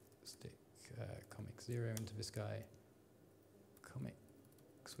just stick comic 0 into this guy,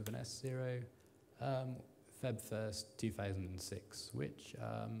 comics with an S0, Feb 1st, 2006, which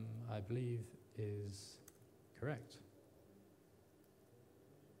I believe is correct.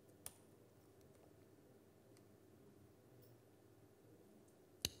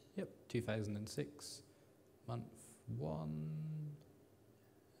 Yep, 2006, month 1.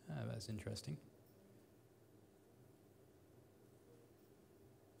 That's interesting.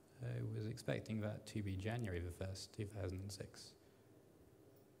 I was expecting that to be January the 1st, 2006.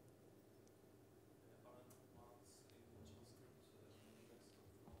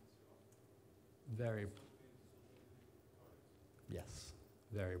 Very, yes,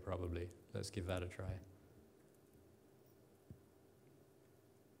 very probably. Let's give that a try.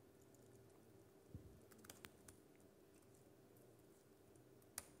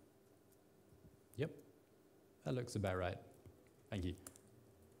 Yep, that looks about right. Thank you.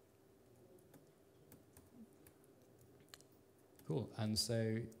 Cool, and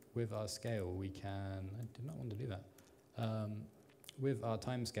so with our scale, we can, I did not want to do that. With our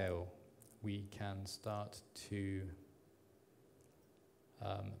time scale, we can start to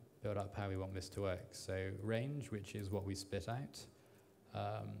build up how we want this to work. So range, which is what we spit out,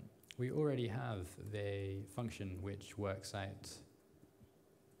 we already have the function which works out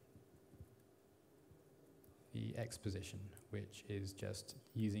the x position, which is just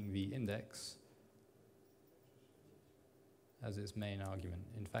using the index as its main argument.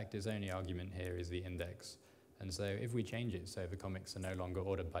 In fact, its only argument here is the index. And so if we change it so the comics are no longer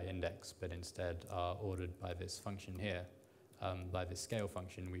ordered by index, but instead are ordered by this function here, by this scale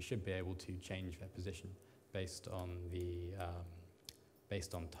function, we should be able to change their position based on the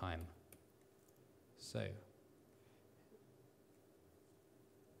based on time. So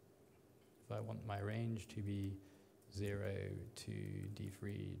if I want my range to be 0 to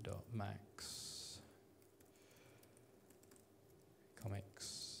d3.max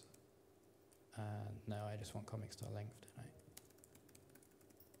comics, and now I just want comics.length,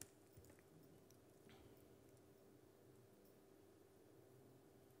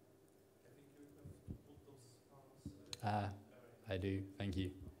 don't I? I do, thank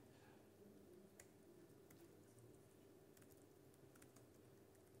you.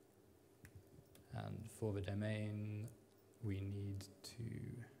 And for the domain, we need to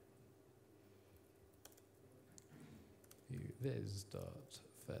do viz dot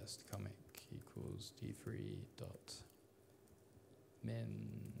first comic equals d3 dot min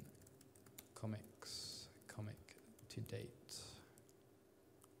comics comic to date.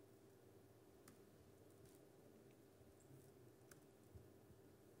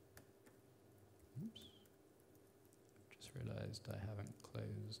 Oops. Just realized I haven't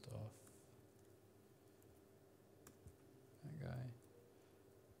closed off that guy.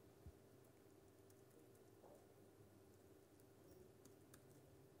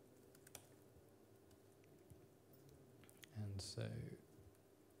 And so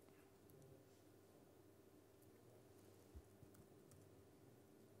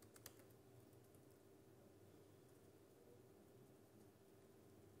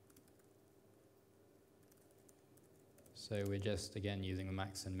we're just, again, using the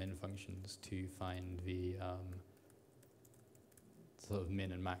max and min functions to find the sort of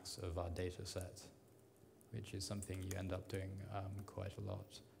min and max of our data set, which is something you end up doing quite a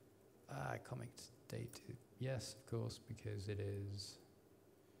lot. Comic date, yes, of course, because it is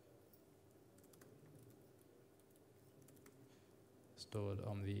stored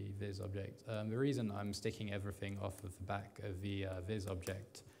on the viz object. The reason I'm sticking everything off of the back of the viz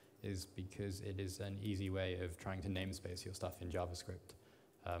object is because it is an easy way of trying to namespace your stuff in JavaScript.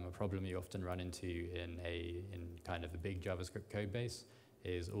 A problem you often run into in kind of a big JavaScript code base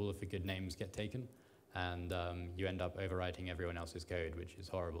is all of the good names get taken, and you end up overwriting everyone else's code, which is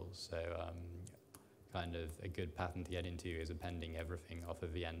horrible. So kind of a good pattern to get into is appending everything off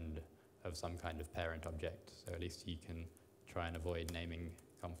of the end of some kind of parent object. So at least you can try and avoid naming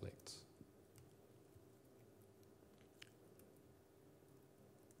conflicts.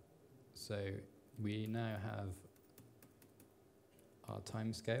 So we now have our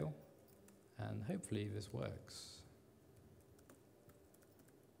time scale, and hopefully this works.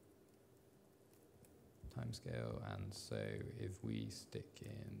 Time scale, and so if we stick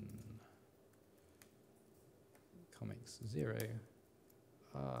in comics 0,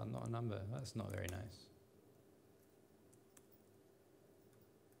 not a number, that's not very nice.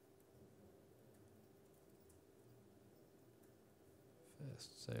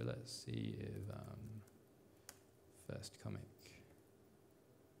 First, so let's see if first comic,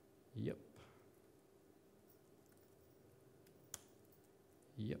 yep.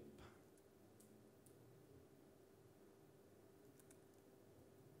 Yep.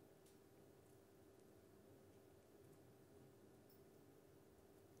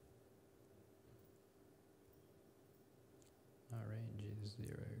 Our range is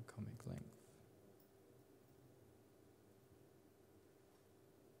 0 comic length.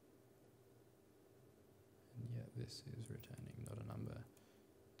 And yet this is returning not a number.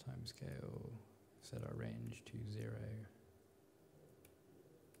 Timescale, set our range to 0.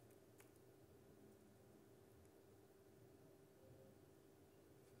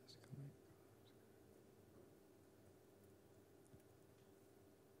 First comic.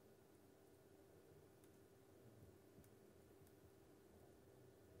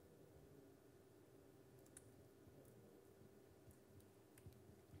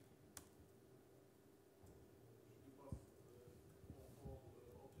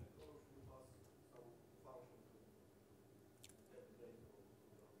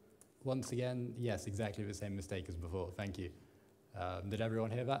 Once again, yes, exactly the same mistake as before. Thank you. Did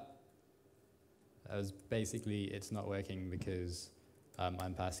everyone hear that? That was basically, it's not working because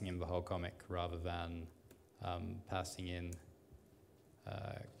I'm passing in the whole comic rather than passing in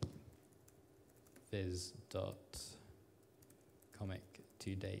vis.comic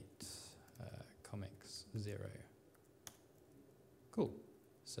to date comics 0. Cool.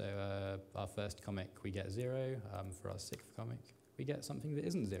 So our first comic, we get 0. For our 6th comic, we get something that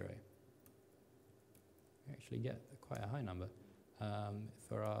isn't 0. We actually get quite a high number.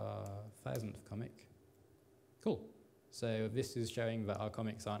 For our 1000th comic, cool. So this is showing that our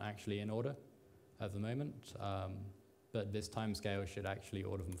comics aren't actually in order at the moment, but this timescale should actually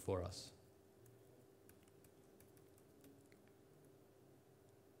order them for us.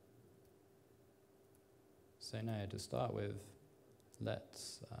 So now to start with,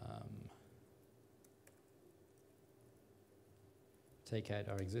 let's take out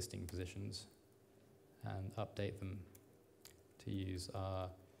our existing positions and update them to use our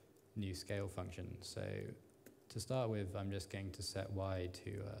new scale function. So to start with, I'm just going to set y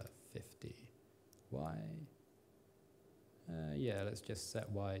to 50. Y? Yeah, let's just set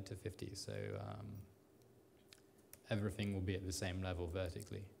y to 50. So everything will be at the same level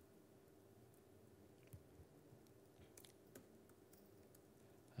vertically.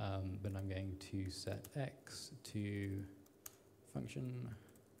 But I'm going to set x to function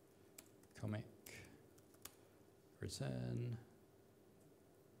comic return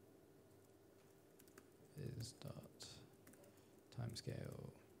is dot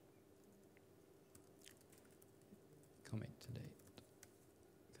timescale comic to date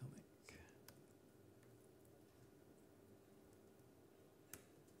comic.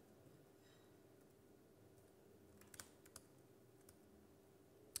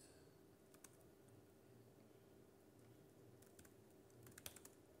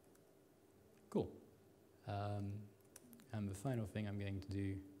 Cool. And the final thing I'm going to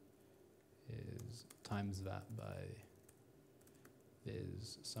do is times that by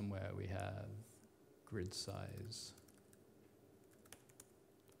viz somewhere we have grid size.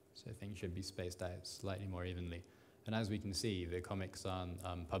 So things should be spaced out slightly more evenly. And as we can see, the comics aren't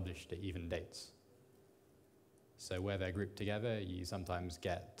published at even dates. So where they're grouped together, you sometimes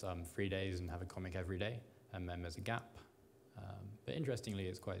get 3 days and have a comic every day, and then there's a gap. But interestingly,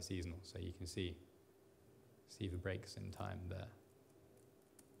 it's quite seasonal, so you can see the breaks in time there.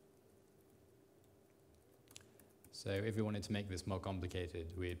 So if we wanted to make this more complicated,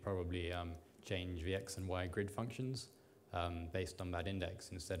 we'd probably change the x and y grid functions based on that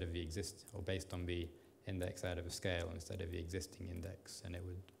index instead of the or based on the index out of a scale instead of the existing index, and it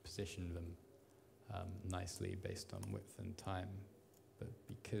would position them nicely based on width and time. But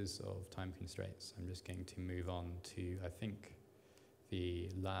because of time constraints, I'm just going to move on to, I think, the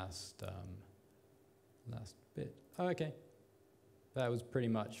last bit. Oh, okay. That was pretty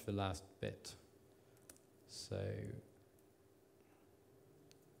much the last bit. So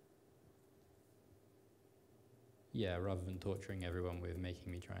yeah, rather than torturing everyone with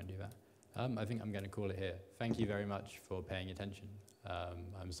making me try and do that, I think I'm going to call it here. Thank you very much for paying attention.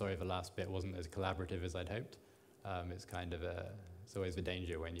 I'm sorry the last bit wasn't as collaborative as I'd hoped. It's kind of it's always the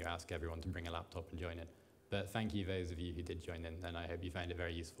danger when you ask everyone to bring a laptop and join in. But thank you those of you who did join in, and I hope you found it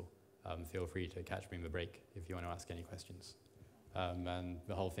very useful. Feel free to catch me in the break if you want to ask any questions. And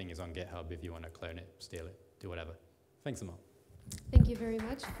the whole thing is on GitHub if you want to clone it, steal it, do whatever. Thanks a lot. Thank you very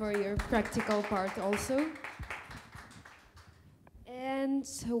much for your practical part also. And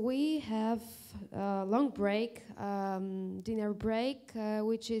we have a long break, dinner break,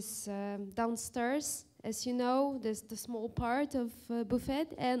 which is downstairs. As you know, there's the small part of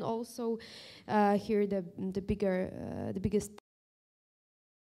buffet, and also here the biggest